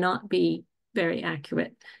may not be very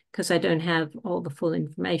accurate because I don't have all the full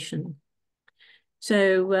information.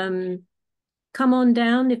 So come on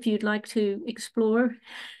down if you'd like to explore,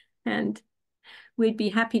 and we'd be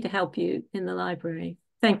happy to help you in the library.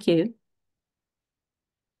 Thank you.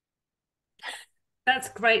 That's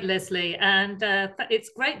great, Leslie, and it's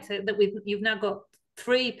great that you've now got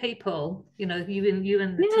 3 people. You know, you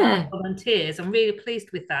and the team of volunteers. I'm really pleased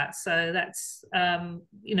with that. So that's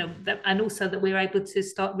you know, and also that we're able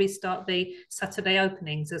to restart the Saturday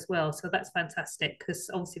openings as well. So that's fantastic, because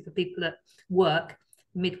obviously for people at work,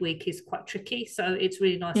 midweek is quite tricky. So it's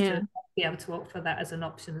really nice to be able to offer that as an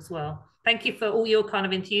option as well. Thank you for all your kind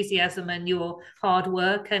of enthusiasm and your hard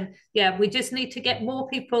work. And yeah, we just need to get more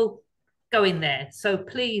people going there. So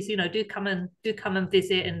please, you know, do come and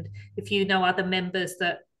visit. And if you know other members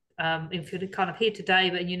that if you're kind of here today,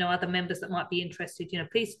 but you know other members that might be interested, you know,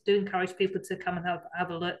 please do encourage people to come and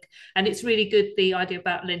have a look. And it's really good, the idea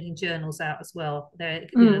about lending journals out as well. They're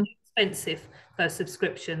you know, expensive per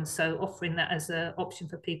subscription, so offering that as an option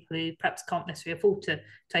for people who perhaps can't necessarily afford to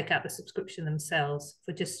take out the subscription themselves,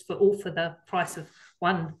 for the price of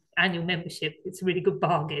one annual membership, it's a really good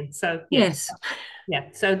bargain. So yes. Yeah,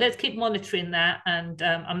 so let's keep monitoring that, and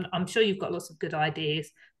I'm sure you've got lots of good ideas,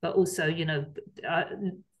 but also, you know,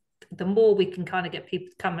 the more we can kind of get people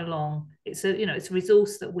to come along, it's a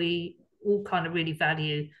resource that we all kind of really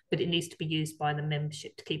value, but it needs to be used by the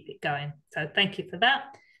membership to keep it going. So thank you for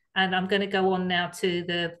that. And I'm going to go on now to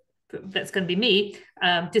that's going to be me,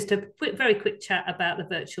 just a very quick chat about the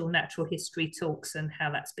virtual natural history talks and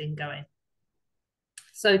how that's been going.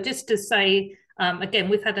 So just to say, again,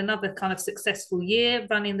 we've had another kind of successful year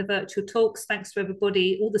running the virtual talks. Thanks to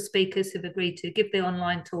everybody, all the speakers who've agreed to give the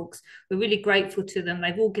online talks. We're really grateful to them.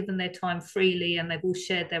 They've all given their time freely, and they've all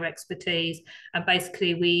shared their expertise. And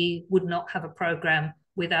basically, we would not have a programme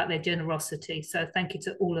without their generosity. So thank you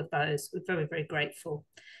to all of those. We're very, very grateful.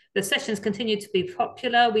 The sessions continue to be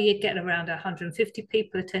popular. We get around 150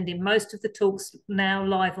 people attending most of the talks now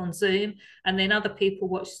live on Zoom, and then other people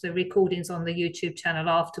watch the recordings on the YouTube channel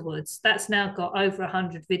afterwards. That's now got over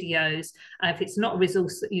 100 videos. If it's not a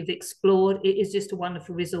resource that you've explored, it is just a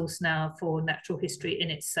wonderful resource now for natural history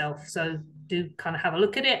in itself. So do kind of have a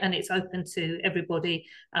look at it, and it's open to everybody.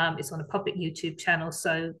 It's on a public YouTube channel,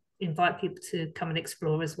 so invite people to come and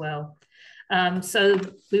explore as well. So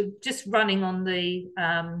we're just running on the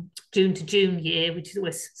June to June year, which is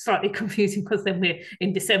always slightly confusing because then we're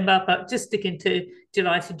in December, but just sticking to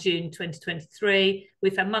July to June 2023.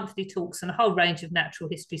 We've had monthly talks on a whole range of natural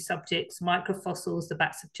history subjects: microfossils, the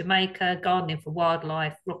bats of Jamaica, gardening for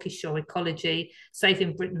wildlife, rocky shore ecology,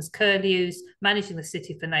 saving Britain's curlews, managing the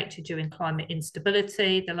city for nature during climate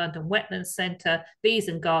instability, the London Wetlands Centre, bees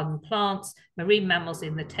and garden plants, marine mammals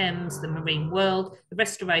in the Thames, the marine world, the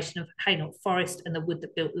restoration of Hainault Forest and The Wood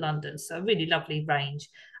That Built London. So a really lovely range.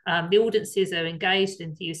 The audiences are engaged,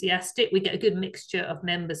 enthusiastic. We get a good mixture of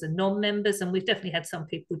members and non-members, and we've definitely had some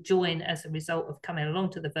people join as a result of coming along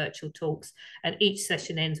to the virtual talks. And each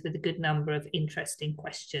session ends with a good number of interesting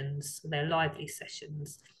questions. They're lively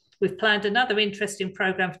sessions. We've planned another interesting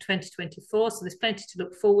programme for 2024, so there's plenty to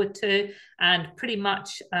look forward to, and pretty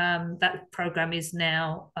much that programme is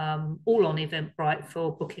now all on Eventbrite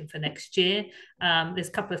for booking for next year. There's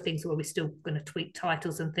a couple of things where we're still going to tweak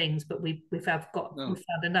titles and things, but we've found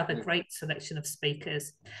another great selection of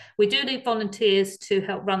speakers. We do need volunteers to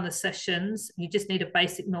help run the sessions. You just need a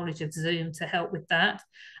basic knowledge of Zoom to help with that.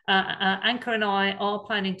 Anka and I are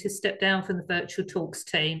planning to step down from the virtual talks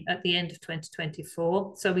team at the end of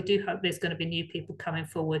 2024. So we do hope there's going to be new people coming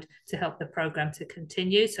forward to help the programme to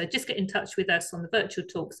continue. So just get in touch with us on the virtual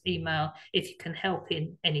talks email if you can help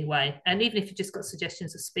in any way. And even if you've just got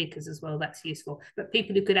suggestions of speakers as well, that's useful. But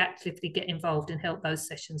people who could actively get involved and help those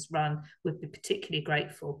sessions run would be particularly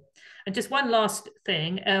grateful. And just one last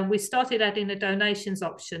thing, we started adding a donations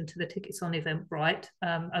option to the tickets on Eventbrite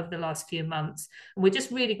over the last few months. And we're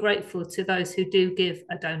just really grateful to those who do give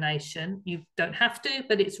a donation. You don't have to,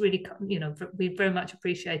 but it's really, we very much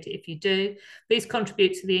appreciate it if you do. These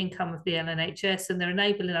contribute to the income of the LNHS, and they're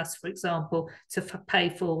enabling us, for example, to pay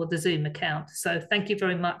for the Zoom account. So thank you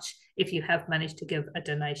very much if you have managed to give a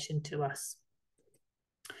donation to us.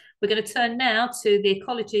 We're going to turn now to the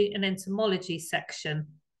Ecology and Entomology section.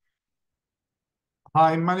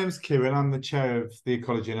 Hi, my name is Kieran. I'm the chair of the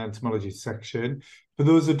Ecology and Entomology section. For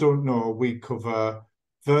those that don't know, we cover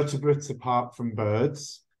vertebrates apart from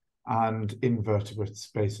birds and invertebrates,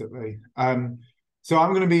 basically. So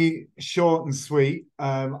I'm going to be short and sweet.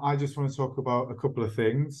 I just want to talk about a couple of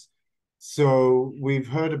things. So we've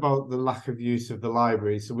heard about the lack of use of the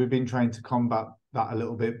library. So we've been trying to combat that a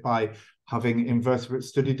little bit by having invertebrate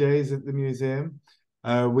study days at the museum.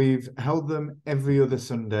 We've held them every other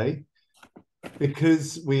Sunday.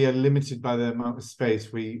 Because we are limited by the amount of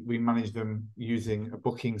space, we manage them using a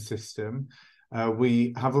booking system.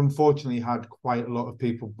 We have unfortunately had quite a lot of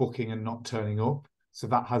people booking and not turning up. So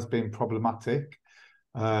that has been problematic.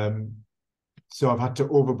 So I've had to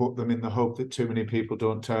overbook them in the hope that too many people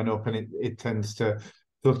don't turn up, and it tends to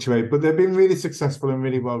fluctuate. But they've been really successful and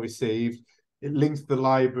really well received. It links the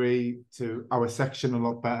library to our section a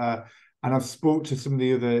lot better. And I've spoke to some of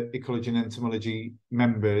the other Ecology and Entomology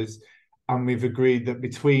members, and we've agreed that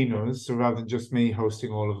between us, so rather than just me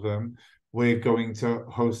hosting all of them, we're going to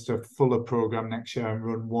host a fuller programme next year and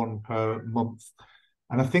run one per month.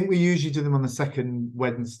 And I think we usually do them on the second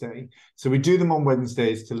Wednesday. So we do them on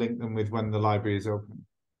Wednesdays to link them with when the library is open.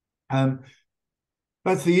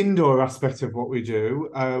 That's the indoor aspect of what we do.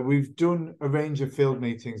 We've done a range of field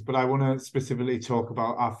meetings, but I want to specifically talk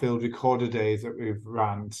about our field recorder days that we've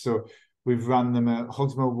ran. So we've ran them at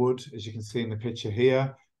Hogsmill Wood, as you can see in the picture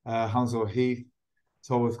here, Hounslow Heath,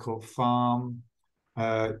 Tolworth Court Farm,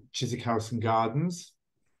 Chiswick House and Gardens,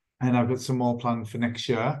 and I've got some more planned for next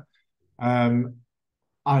year. And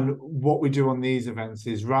what we do on these events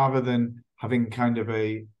is, rather than having kind of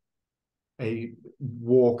a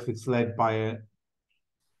walk that's led by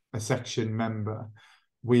a section member,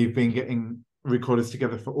 we've been getting recorders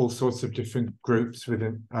together for all sorts of different groups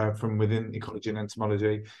within from within Ecology and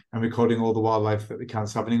Entomology, and recording all the wildlife that we can.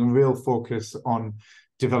 So having a real focus on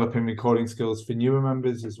developing recording skills for newer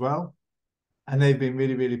members as well. And they've been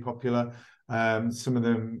really, really popular. Some of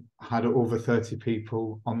them had over 30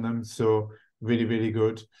 people on them. So really, really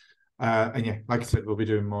good. And yeah, like I said, we'll be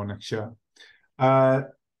doing more next year.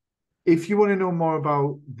 If you want to know more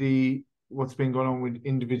about what's been going on with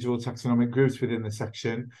individual taxonomic groups within the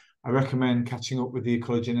section, I recommend catching up with the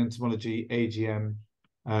Ecology and Entomology AGM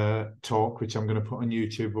talk, which I'm going to put on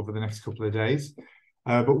YouTube over the next couple of days.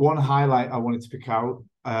 But one highlight I wanted to pick out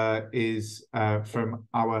is from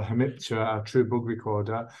our Hemiptera, our true bug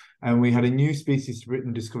recorder. And we had a new species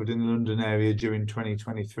written discovered in the London area during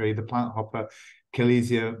 2023, the plant hopper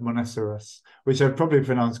Calesia monecerus, which I've probably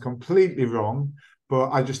pronounced completely wrong, but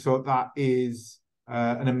I just thought that is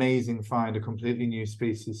an amazing find, a completely new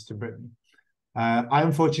species to Britain. I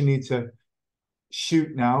unfortunately need to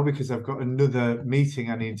shoot now because I've got another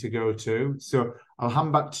meeting I need to go to. So I'll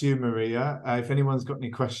hand back to you, Maria. If anyone's got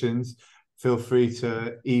any questions, feel free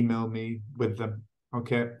to email me with them.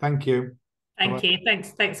 Okay, thank you. Thank you.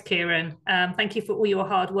 Thanks, Kieran. Thank you for all your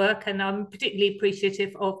hard work, and I'm particularly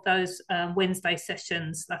appreciative of those Wednesday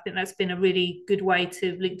sessions. I think that's been a really good way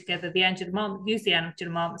to link together the Angela Marmot, use the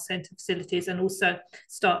Angela Marmot Centre facilities, and also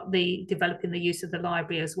start developing the use of the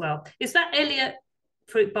library as well. Is that Elliot,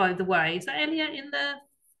 by the way? Is that Elliot in the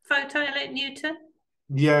photo, Elliot Newton?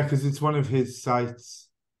 Yeah, because it's one of his sites.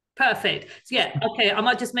 Perfect. So, yeah. Okay. I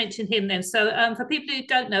might just mention him then. So, for people who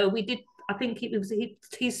don't know, we did. I think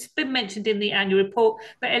he's been mentioned in the annual report,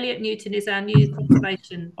 but Elliot Newton is our new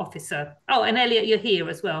conservation officer. Oh, and Elliot, you're here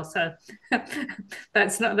as well. So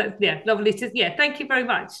that's not that. Yeah, lovely to. Yeah, thank you very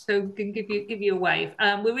much. So we can give you a wave.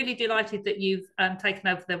 We're really delighted that you've taken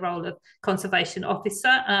over the role of conservation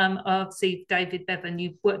officer. Obviously, David Bevan,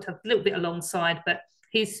 you've worked a little bit alongside, but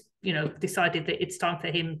he's decided that it's time for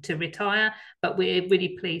him to retire, but we're really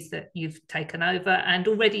pleased that you've taken over and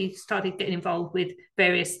already started getting involved with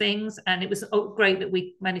various things. And it was great that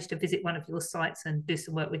we managed to visit one of your sites and do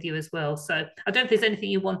some work with you as well. So I don't know if there's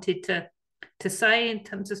anything you wanted to say in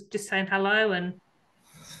terms of just saying hello and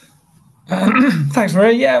thanks,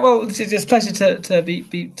 Maria. Yeah, well, it's a pleasure to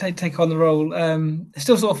take on the role.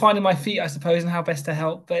 Still sort of finding my feet, I suppose, and how best to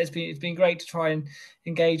help. But it's been great to try and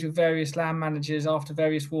engage with various land managers after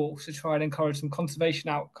various walks to try and encourage some conservation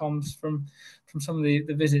outcomes from some of the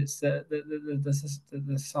visits that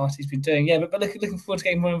the society's been doing. Yeah, but looking forward to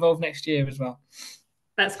getting more involved next year as well.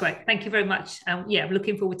 That's great. Thank you very much. Yeah, I'm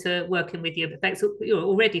looking forward to working with you. But thanks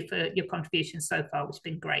already for your contributions so far, which has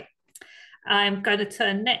been great. I'm going to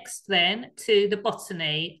turn next then to the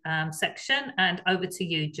botany section, and over to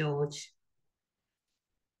you, George.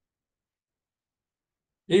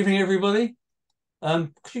 Evening, everybody. Could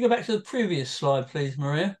you go back to the previous slide, please,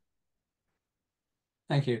 Maria?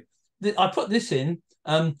 Thank you. I put this in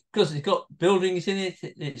because it's got buildings in it.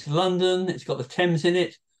 It's London. It's got the Thames in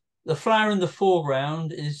it. The flower in the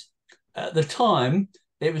foreground is, at the time,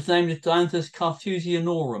 it was named as Dianthus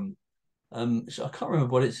carthusianorum. So I can't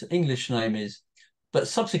remember what its English name is, but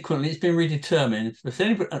subsequently it's been redetermined.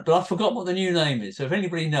 But I forgot what the new name is. So if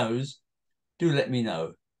anybody knows, do let me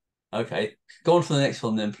know. Okay, go on to the next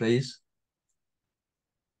one then, please.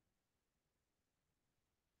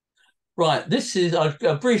 Right, this is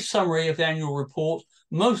a brief summary of the annual report,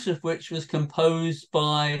 most of which was composed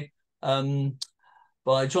by John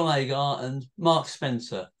Agar and Mark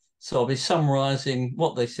Spencer. So I'll be summarising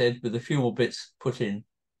what they said with a few more bits put in.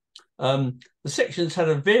 The sections had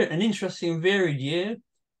an interesting and varied year,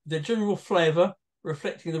 the general flavour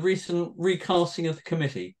reflecting the recent recasting of the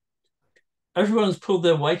committee. Everyone's pulled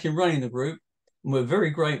their weight in running the group, and we're very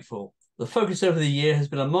grateful. The focus over the year has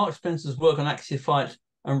been on Mark Spencer's work on Axiophyte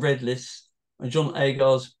and red lists, and John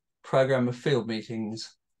Agar's programme of field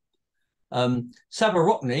meetings. Saba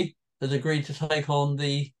Rockney has agreed to take on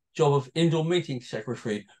the job of indoor meeting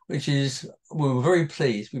secretary, which is, we were very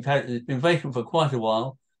pleased. It's been vacant for quite a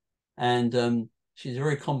while, and she's a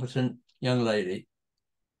very competent young lady.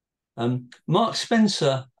 Mark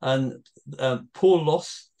Spencer and Paul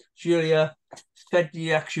Loss, Julia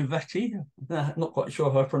Fediacuvetti, not quite sure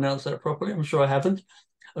if I pronounced that properly, I'm sure I haven't.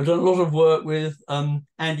 I've done a lot of work with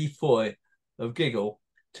Andy Foy of Giggle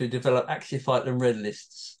to develop Axiophyte and red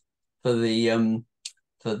lists for the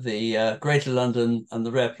Greater London and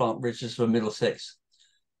the Rare Plant Register of Middlesex.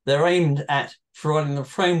 They're aimed at providing the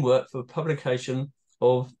framework for publication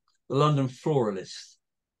of the London Floralist.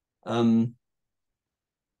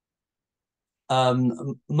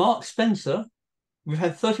 Mark Spencer, we've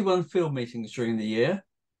had 31 field meetings during the year.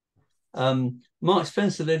 Mark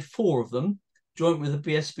Spencer led 4 of them, joint with the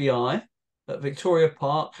BSBI at Victoria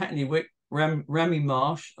Park, Hackney Wick, Rammy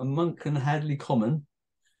Marsh, and Monk and Hadley Common.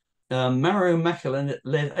 Mario Macklin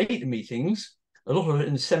led 8 meetings, a lot of it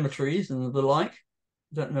in cemeteries and the like.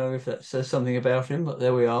 I don't know if that says something about him, but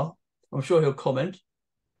there we are. I'm sure he'll comment.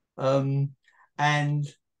 And Annie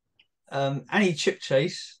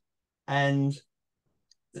Chipchase and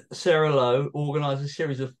Sarah Lowe organised a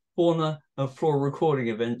series of fauna and flora recording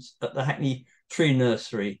events at the Hackney Tree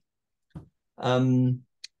Nursery.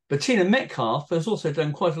 Bettina Metcalf has also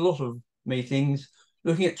done quite a lot of meetings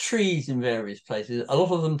looking at trees in various places, a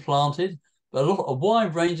lot of them planted, but a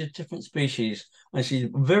wide range of different species, and she's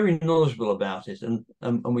very knowledgeable about it, and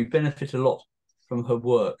we benefit a lot from her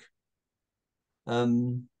work.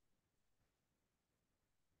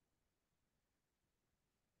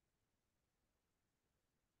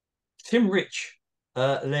 Tim Rich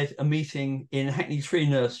led a meeting in Hackney Tree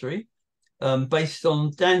Nursery based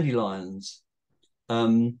on dandelions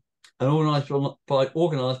and organised by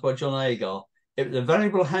John Agar. It was a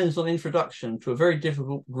valuable hands-on introduction to a very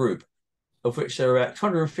difficult group, of which there are about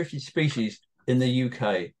 250 species in the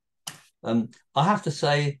UK. I have to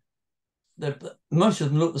say that most of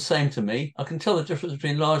them look the same to me. I can tell the difference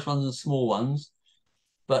between large ones and small ones,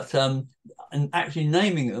 but and actually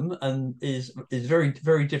naming them is very,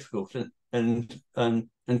 very difficult, and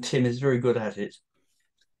Tim is very good at it.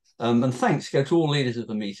 And thanks go to all leaders of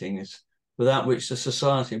the meetings, without which the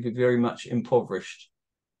society would be very much impoverished.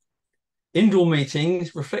 Indoor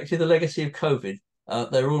meetings reflected the legacy of COVID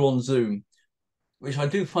they're all on Zoom, which I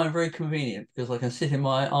do find very convenient because I can sit in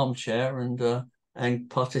my armchair and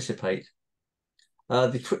participate.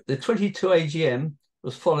 The 22 AGM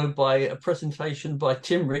was followed by a presentation by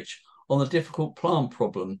Tim Rich on the difficult plant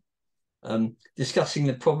problem, discussing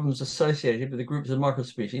the problems associated with the groups of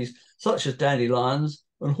microspecies such as dandelions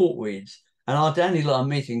and hawkweeds. And our dandelion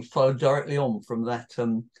meeting followed directly on from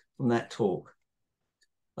that talk.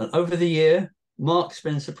 And over the year, Mark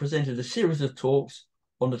Spencer presented a series of talks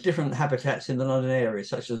on the different habitats in the London area,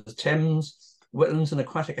 such as the Thames, wetlands and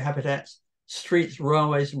aquatic habitats, streets,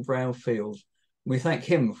 railways and brown fields. We thank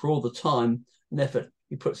him for all the time and effort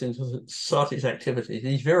he puts into the society's activities.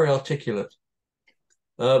 He's very articulate.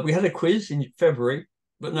 We had a quiz in February,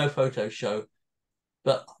 but no photo show.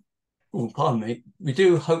 But, pardon me, we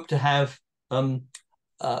do hope to have,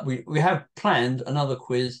 we have planned another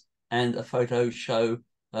quiz and a photo show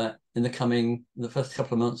in the first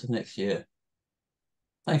couple of months of next year.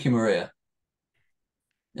 Thank you, Maria.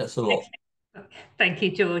 That's a lot. Thank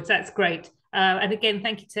you, George. That's great. And again,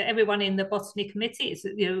 thank you to everyone in the Botany Committee.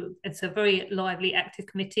 It's a very lively, active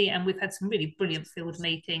committee, and we've had some really brilliant field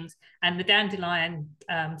meetings. And the dandelion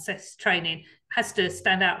training has to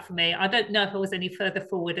stand out for me. I don't know if I was any further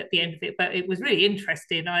forward at the end of it, but it was really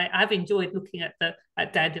interesting. I've enjoyed looking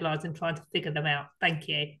at dandelions and trying to figure them out. Thank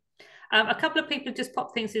you. A couple of people just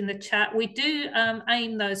popped things in the chat. We do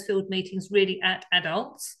aim those field meetings really at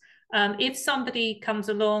adults. If somebody comes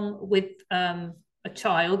along with a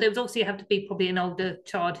child, there would obviously have to be probably an older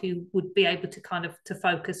child who would be able to kind of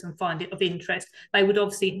focus and find it of interest. They would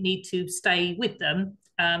obviously need to stay with them,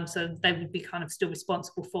 so they would be kind of still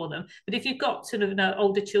responsible for them. But if you've got sort of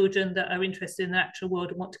older children that are interested in the natural world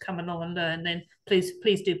and want to come along and learn, then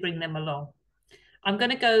please do bring them along. I'm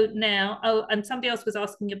going to go now. Oh, and somebody else was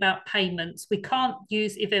asking about payments. We can't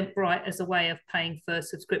use Eventbrite as a way of paying for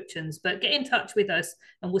subscriptions, but get in touch with us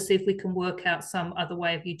and we'll see if we can work out some other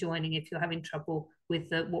way of you joining if you're having trouble with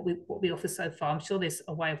what we offer so far. I'm sure there's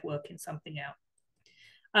a way of working something out.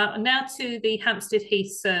 Now to the Hampstead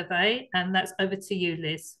Heath survey, and that's over to you,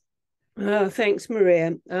 Liz. Thanks,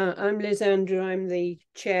 Maria. I'm Liz Andrew. I'm the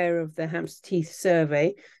chair of the Hampstead Heath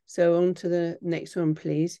survey. So on to the next one,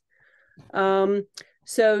 please.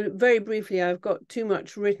 So very briefly, I've got too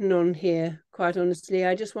much written on here, quite honestly.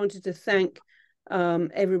 I just wanted to thank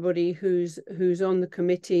everybody who's on the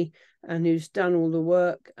committee and who's done all the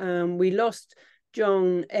work. We lost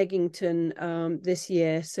John Eggington this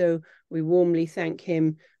year, so we warmly thank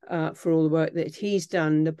him for all the work that he's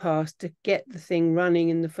done in the past to get the thing running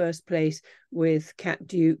in the first place with Kat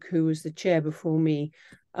Duke, who was the chair before me.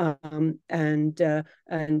 It's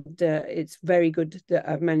very good that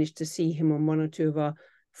I've managed to see him on one or two of our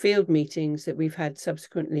field meetings that we've had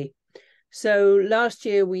subsequently. So last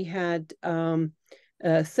year we had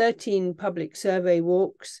 13 public survey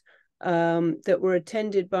walks that were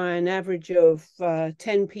attended by an average of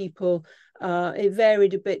 10 people. It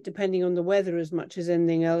varied a bit depending on the weather as much as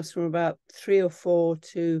anything else, from about 3 or 4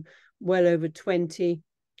 to well over 20.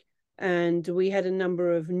 And we had a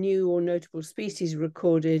number of new or notable species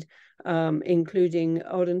recorded, including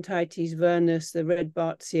Odontites vernus, the red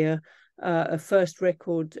Bartsia, a first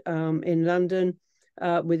record in London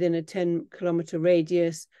within a 10-kilometre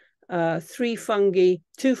radius, 2 fungi,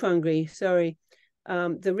 sorry.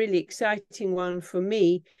 The really exciting one for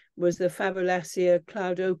me was the Fabulassia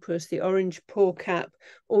cloudopus, the orange pawcap,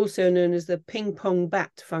 also known as the ping-pong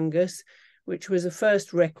bat fungus, which was a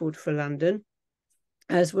first record for London,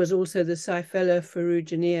 as was also the Cyphella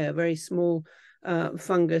ferruginea, a very small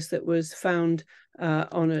fungus that was found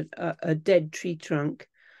on a dead tree trunk.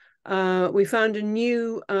 We found a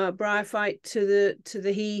new bryophyte to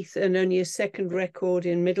the heath, and only a second record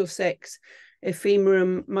in Middlesex,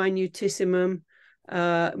 Ephemerum minutissimum,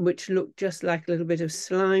 which looked just like a little bit of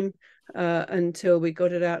slime until we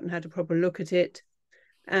got it out and had a proper look at it.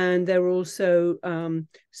 And there were also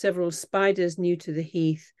several spiders new to the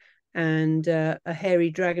heath, and a hairy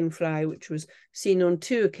dragonfly, which was seen on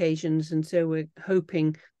 2 occasions. And so we're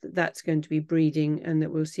hoping that that's going to be breeding and that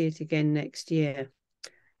we'll see it again next year.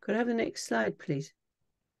 Could I have the next slide, please?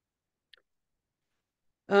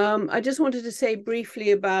 I just wanted to say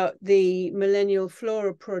briefly about the Millennial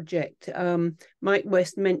Flora Project. Mike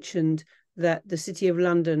West mentioned that the City of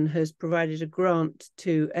London has provided a grant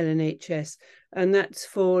to LNHS, and that's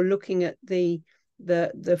for looking at the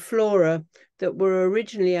flora that were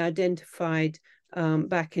originally identified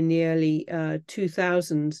back in the early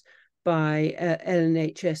 2000s by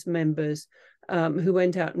LNHS members who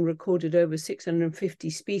went out and recorded over 650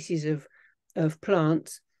 species of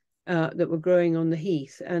plants. that were growing on the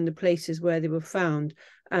heath and the places where they were found.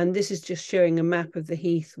 And this is just showing a map of the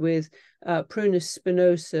heath with Prunus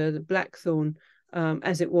spinosa, the blackthorn,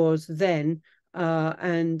 as it was then. So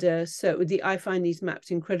I find these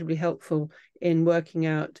maps incredibly helpful in working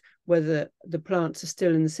out whether the plants are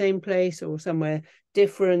still in the same place or somewhere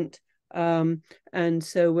different. And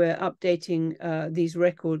so we're updating these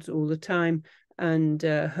records all the time, and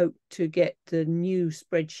hope to get the new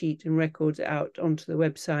spreadsheet and records out onto the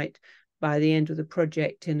website by the end of the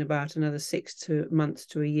project in about another 6 months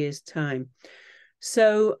to a year's time.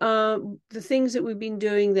 So the things that we've been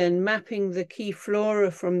doing then, mapping the key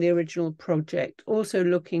flora from the original project, also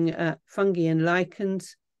looking at fungi and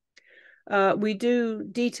lichens. We do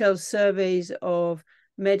detailed surveys of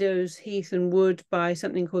meadows, heath and wood by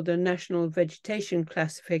something called the National Vegetation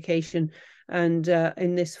Classification. And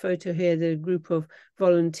in this photo here, the group of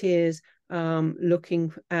volunteers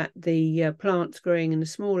looking at the plants growing in a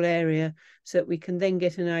small area so that we can then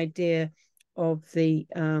get an idea of the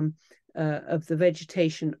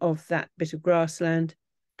vegetation of that bit of grassland.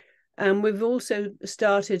 And we've also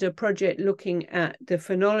started a project looking at the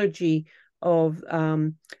phenology of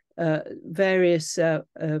various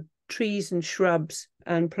trees and shrubs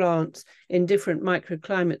and plants in different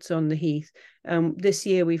microclimates on the heath. This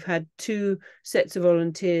year we've had 2 sets of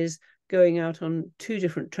volunteers going out on 2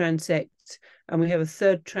 different transects, and we have a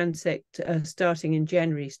 3rd transect starting in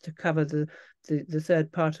January to cover the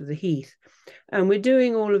 3rd part of the heath. And we're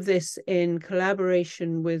doing all of this in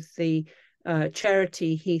collaboration with the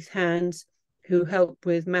charity Heath Hands, who help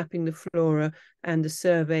with mapping the flora and the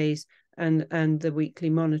surveys and the weekly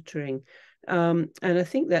monitoring. And I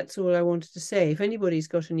think that's all I wanted to say. If anybody's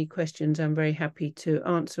got any questions, I'm very happy to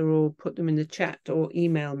answer or put them in the chat or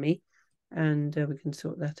email me, and we can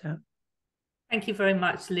sort that out. Thank you very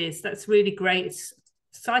much, Liz. That's really great. It's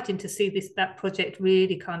exciting to see that project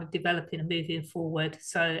really kind of developing and moving forward.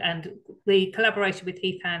 So, and the collaboration with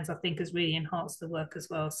Heath Hands, I think, has really enhanced the work as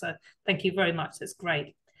well. So thank you very much. That's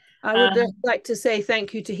great. I would like to say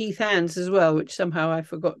thank you to Heath Hands as well, which somehow I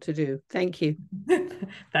forgot to do. Thank you.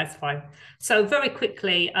 That's fine. So very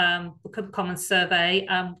quickly, Bookham Commons survey,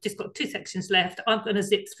 just got 2 sections left. I'm going to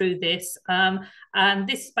zip through this. And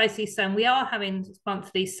this is basically saying we are having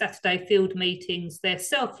monthly Saturday field meetings. They're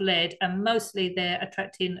self-led, and mostly they're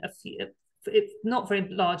attracting a few, not very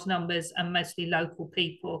large numbers, and mostly local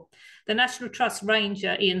people. The National Trust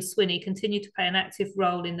Ranger, Ian Swinney, continued to play an active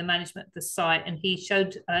role in the management of the site, and he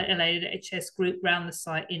showed LNHS group round the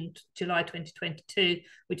site in July 2022,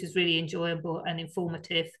 which is really enjoyable and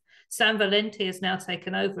informative. Sam Valenti has now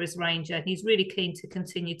taken over as Ranger, and he's really keen to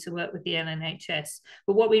continue to work with the LNHS.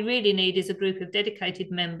 But what we really need is a group of dedicated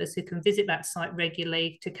members who can visit that site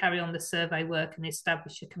regularly to carry on the survey work and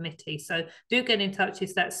establish a committee. So do get in touch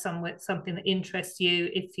if that's something that interests you,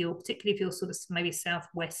 particularly if you're sort of maybe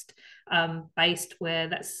southwest based, where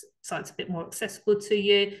that site's a bit more accessible to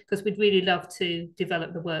you, because we'd really love to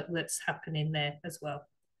develop the work that's happening there as well.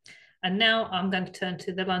 And now I'm going to turn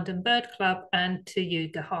to the London Bird Club and to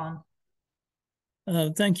you, Gahan.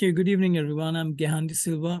 Thank you. Good evening, everyone. I'm Gahan De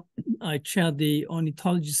Silva. I chair the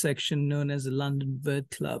ornithology section known as the London Bird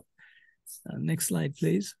Club. Next slide,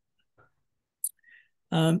 please.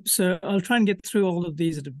 So I'll try and get through all of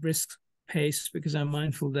these at a brisk pace because I'm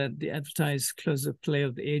mindful that the advertised close-up play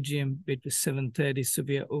of the AGM bit was 7:30, so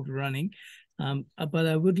we are overrunning. But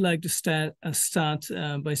I would like to start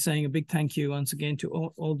by saying a big thank you once again to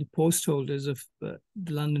all the post holders of the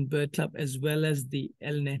London Bird Club, as well as the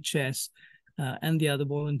LNHS and the other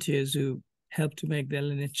volunteers who helped to make the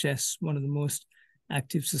LNHS one of the most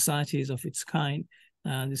active societies of its kind.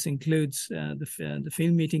 This includes the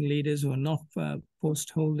field meeting leaders who are not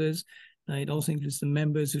post holders. It also includes the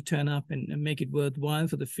members who turn up and make it worthwhile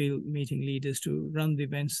for the field meeting leaders to run the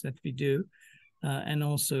events that we do, and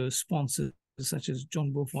also sponsors such as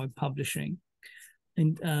John Beaufoy Publishing.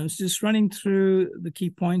 And just running through the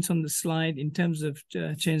key points on the slide in terms of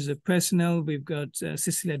changes of personnel, we've got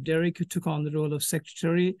Cecilia Derrick, who took on the role of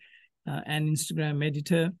secretary and Instagram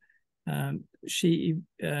editor. She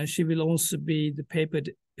will also be the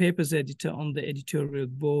papers editor on the editorial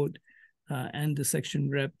board and the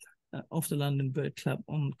section rep of the London Bird Club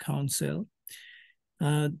on council.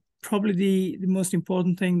 Probably the most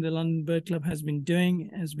important thing the London Bird Club has been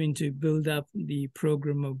doing has been to build up the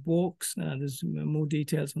program of walks. There's more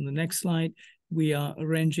details on the next slide. We are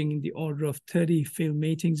arranging in the order of 30 field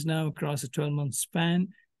meetings now across a 12-month span.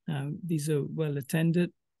 These are well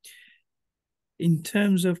attended. In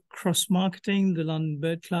terms of cross-marketing, the London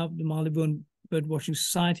Bird Club, the Marylebone Birdwatching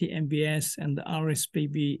Society, MBS, and the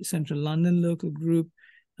RSPB Central London Local Group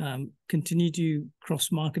continue to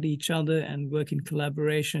cross-market each other and work in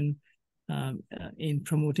collaboration in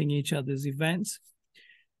promoting each other's events.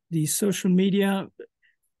 The social media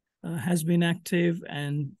has been active,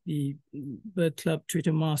 and the Bird Club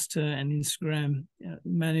Twitter master and Instagram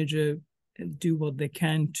manager do what they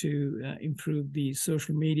can to improve the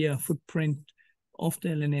social media footprint of the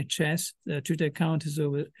LNHS. The Twitter account has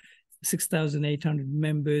over 6,800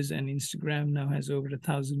 members, and Instagram now has over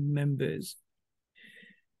 1,000 members.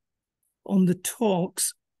 On the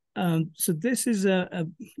talks, so this is a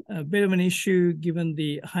bit of an issue given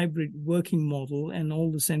the hybrid working model, and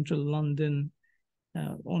all the central London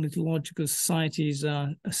ornithological societies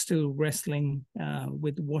are still wrestling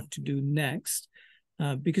with what to do next.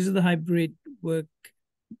 Because of the hybrid work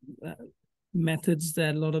methods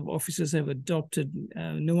that a lot of officers have adopted,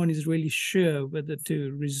 no one is really sure whether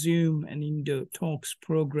to resume an indoor talks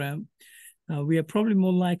program. We are probably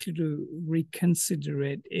more likely to reconsider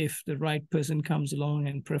it if the right person comes along,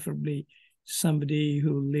 and preferably somebody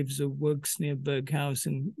who lives or works near Berghouse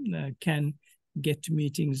and can get to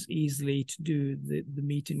meetings easily to do the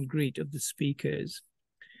meet and greet of the speakers.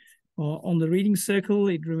 On the reading circle,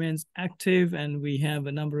 it remains active, and we have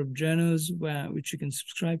a number of journals which you can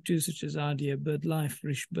subscribe to, such as RDA BirdLife,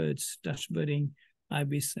 British Birds, Dutch Birding,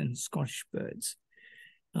 IBIS, and Scottish Birds.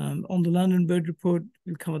 On the London Bird Report,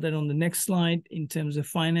 we'll cover that on the next slide. In terms of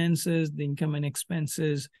finances, the income and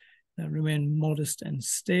expenses remain modest and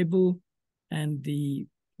stable, and the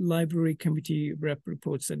library committee rep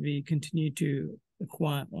reports that we continue to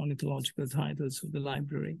acquire ornithological titles for the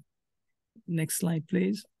library. Next slide,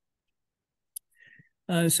 please.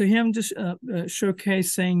 So here I'm just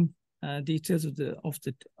showcasing details of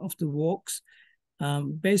the walks.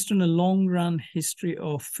 Based on a long run history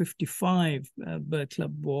of 55 Bird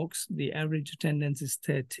Club walks, the average attendance is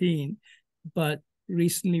 13, but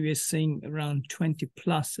recently we're seeing around 20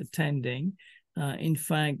 plus attending. In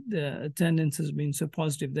fact, the attendance has been so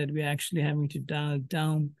positive that we're actually having to dial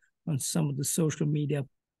down on some of the social media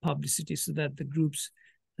publicity so that the groups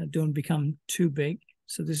don't become too big.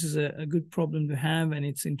 So this is a good problem to have, and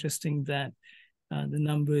it's interesting that the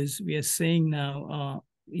numbers we are seeing now are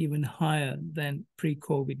even higher than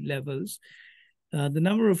pre-COVID levels. The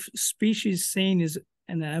number of species seen is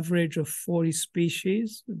an average of 40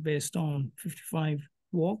 species based on 55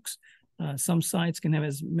 walks. Some sites can have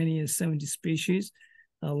as many as 70 species.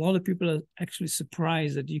 A lot of people are actually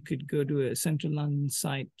surprised that you could go to a central London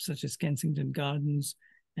site such as Kensington Gardens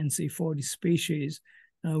and see 40 species.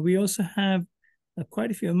 We also have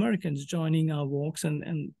quite a few Americans joining our walks,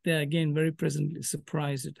 and they're again very pleasantly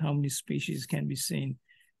surprised at how many species can be seen.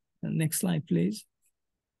 Next slide, please.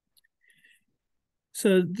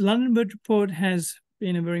 So the London Bird Report has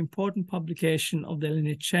been a very important publication of the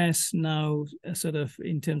LNHS now, sort of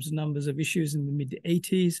in terms of numbers of issues in the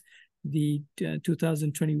mid-80s. The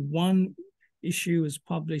 2021 issue was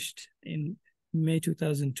published in May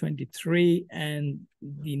 2023, and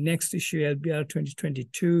the next issue, LBR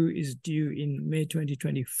 2022, is due in May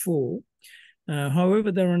 2024.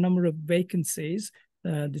 However, there are a number of vacancies.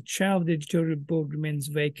 The chair of the editorial board remains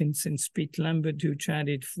vacant since Pete Lambert, who chaired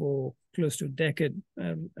it for close to a decade,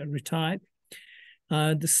 retired.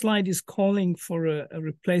 The slide is calling for a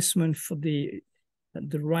replacement for the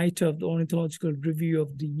writer of the Ornithological Review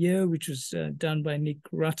of the Year, which was done by Nick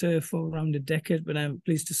Rutter for around a decade, but I'm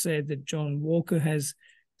pleased to say that John Walker has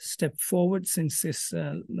stepped forward since this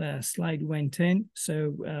slide went in.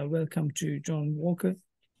 So welcome to John Walker,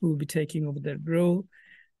 who will be taking over that role.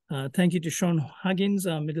 Thank you to Sean Huggins,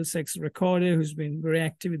 our Middlesex recorder, who's been very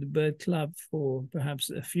active with the Bird Club for perhaps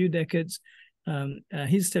a few decades.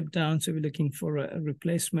 He stepped down, so we're looking for a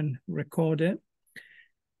replacement recorder.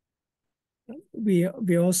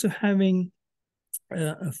 We're also having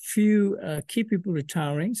a few key people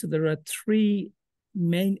retiring. So there are 3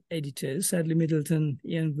 main editors, Sadly Middleton,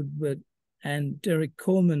 Ian Woodward, and Derek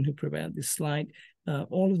Coleman, who prepared this slide.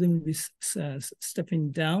 All of them will be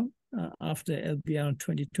stepping down after LBR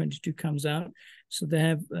 2022 comes out. So they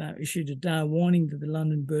have issued a dire warning that the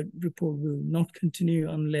London Bird Report will not continue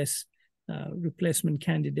unless replacement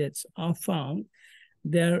candidates are found.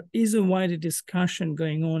 There is a wider discussion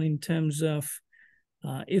going on in terms of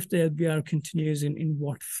if the LBR continues, in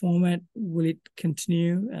what format will it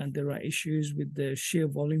continue? And there are issues with the sheer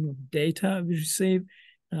volume of data we receive.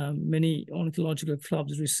 Many ornithological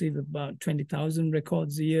clubs receive about 20,000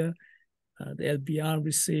 records a year. The LBR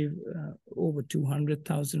receive over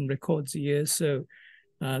 200,000 records a year. So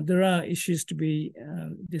there are issues to be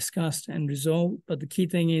discussed and resolved, but the key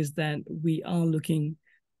thing is that we are looking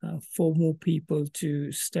for more people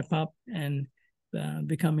to step up and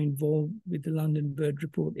become involved with the London Bird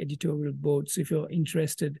Report editorial board. So if you're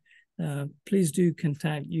interested, please do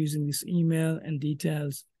contact using this email, and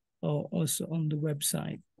details are also on the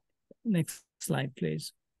website. Next slide,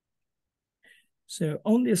 please. So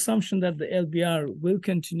on the assumption that the LBR will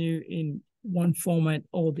continue in one format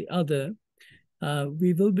or the other,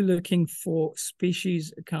 we will be looking for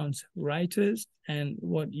species accounts writers, and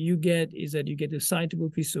what you get is that you get a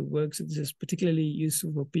citable piece of work. So this is particularly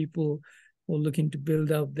useful for people who are looking to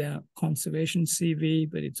build up their conservation CV,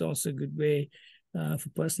 but it's also a good way for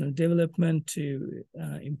personal development to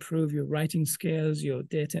improve your writing skills, your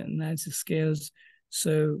data analysis skills.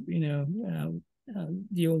 So, you know,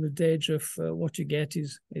 the old adage of what you get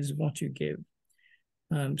is what you give.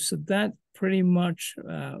 So that pretty much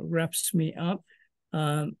wraps me up.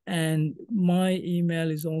 And my email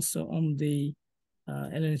is also on the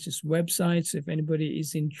LNHS website. So if anybody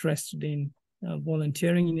is interested in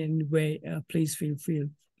volunteering in any way, please feel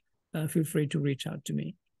free to reach out to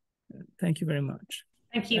me. Thank you very much.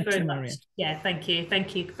 Thank you very much. Yeah, thank you.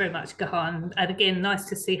 Thank you very much, Gahan. And again, nice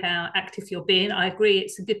to see how active you're being. I agree,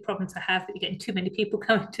 it's a good problem to have that you're getting too many people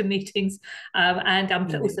coming to meetings. And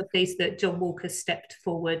I'm also pleased that John Walker stepped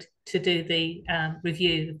forward to do the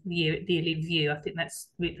review, the yearly review. I think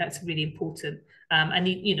that's really important. And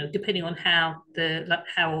you know, depending on how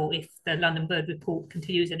or if the London Bird Report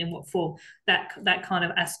continues and in what form, that kind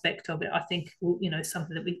of aspect of it, I think, you know, is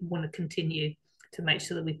something that we want to continue to make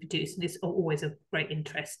sure that we produce, and it's always of great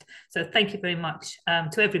interest. So thank you very much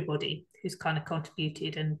to everybody who's kind of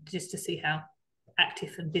contributed, and just to see how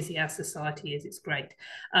active and busy our society is, it's great.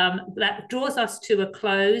 That draws us to a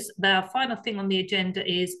close. Our final thing on the agenda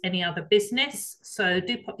is any other business. So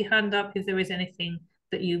do pop your hand up if there is anything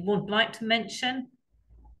that you would like to mention.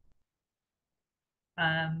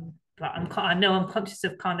 But I know I'm conscious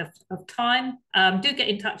of time. Do get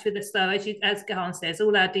in touch with us though, as Gahan says,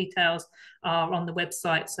 all our details are on the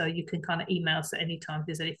website, so you can kind of email us at any time if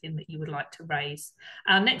there's anything that you would like to raise.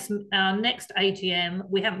 Our next AGM,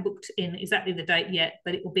 we haven't booked in exactly the date yet,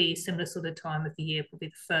 but it will be a similar sort of time of the year, probably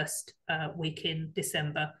the first week in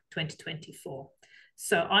December 2024.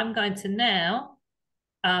 So I'm going to now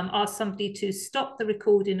ask somebody to stop the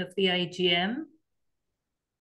recording of the AGM.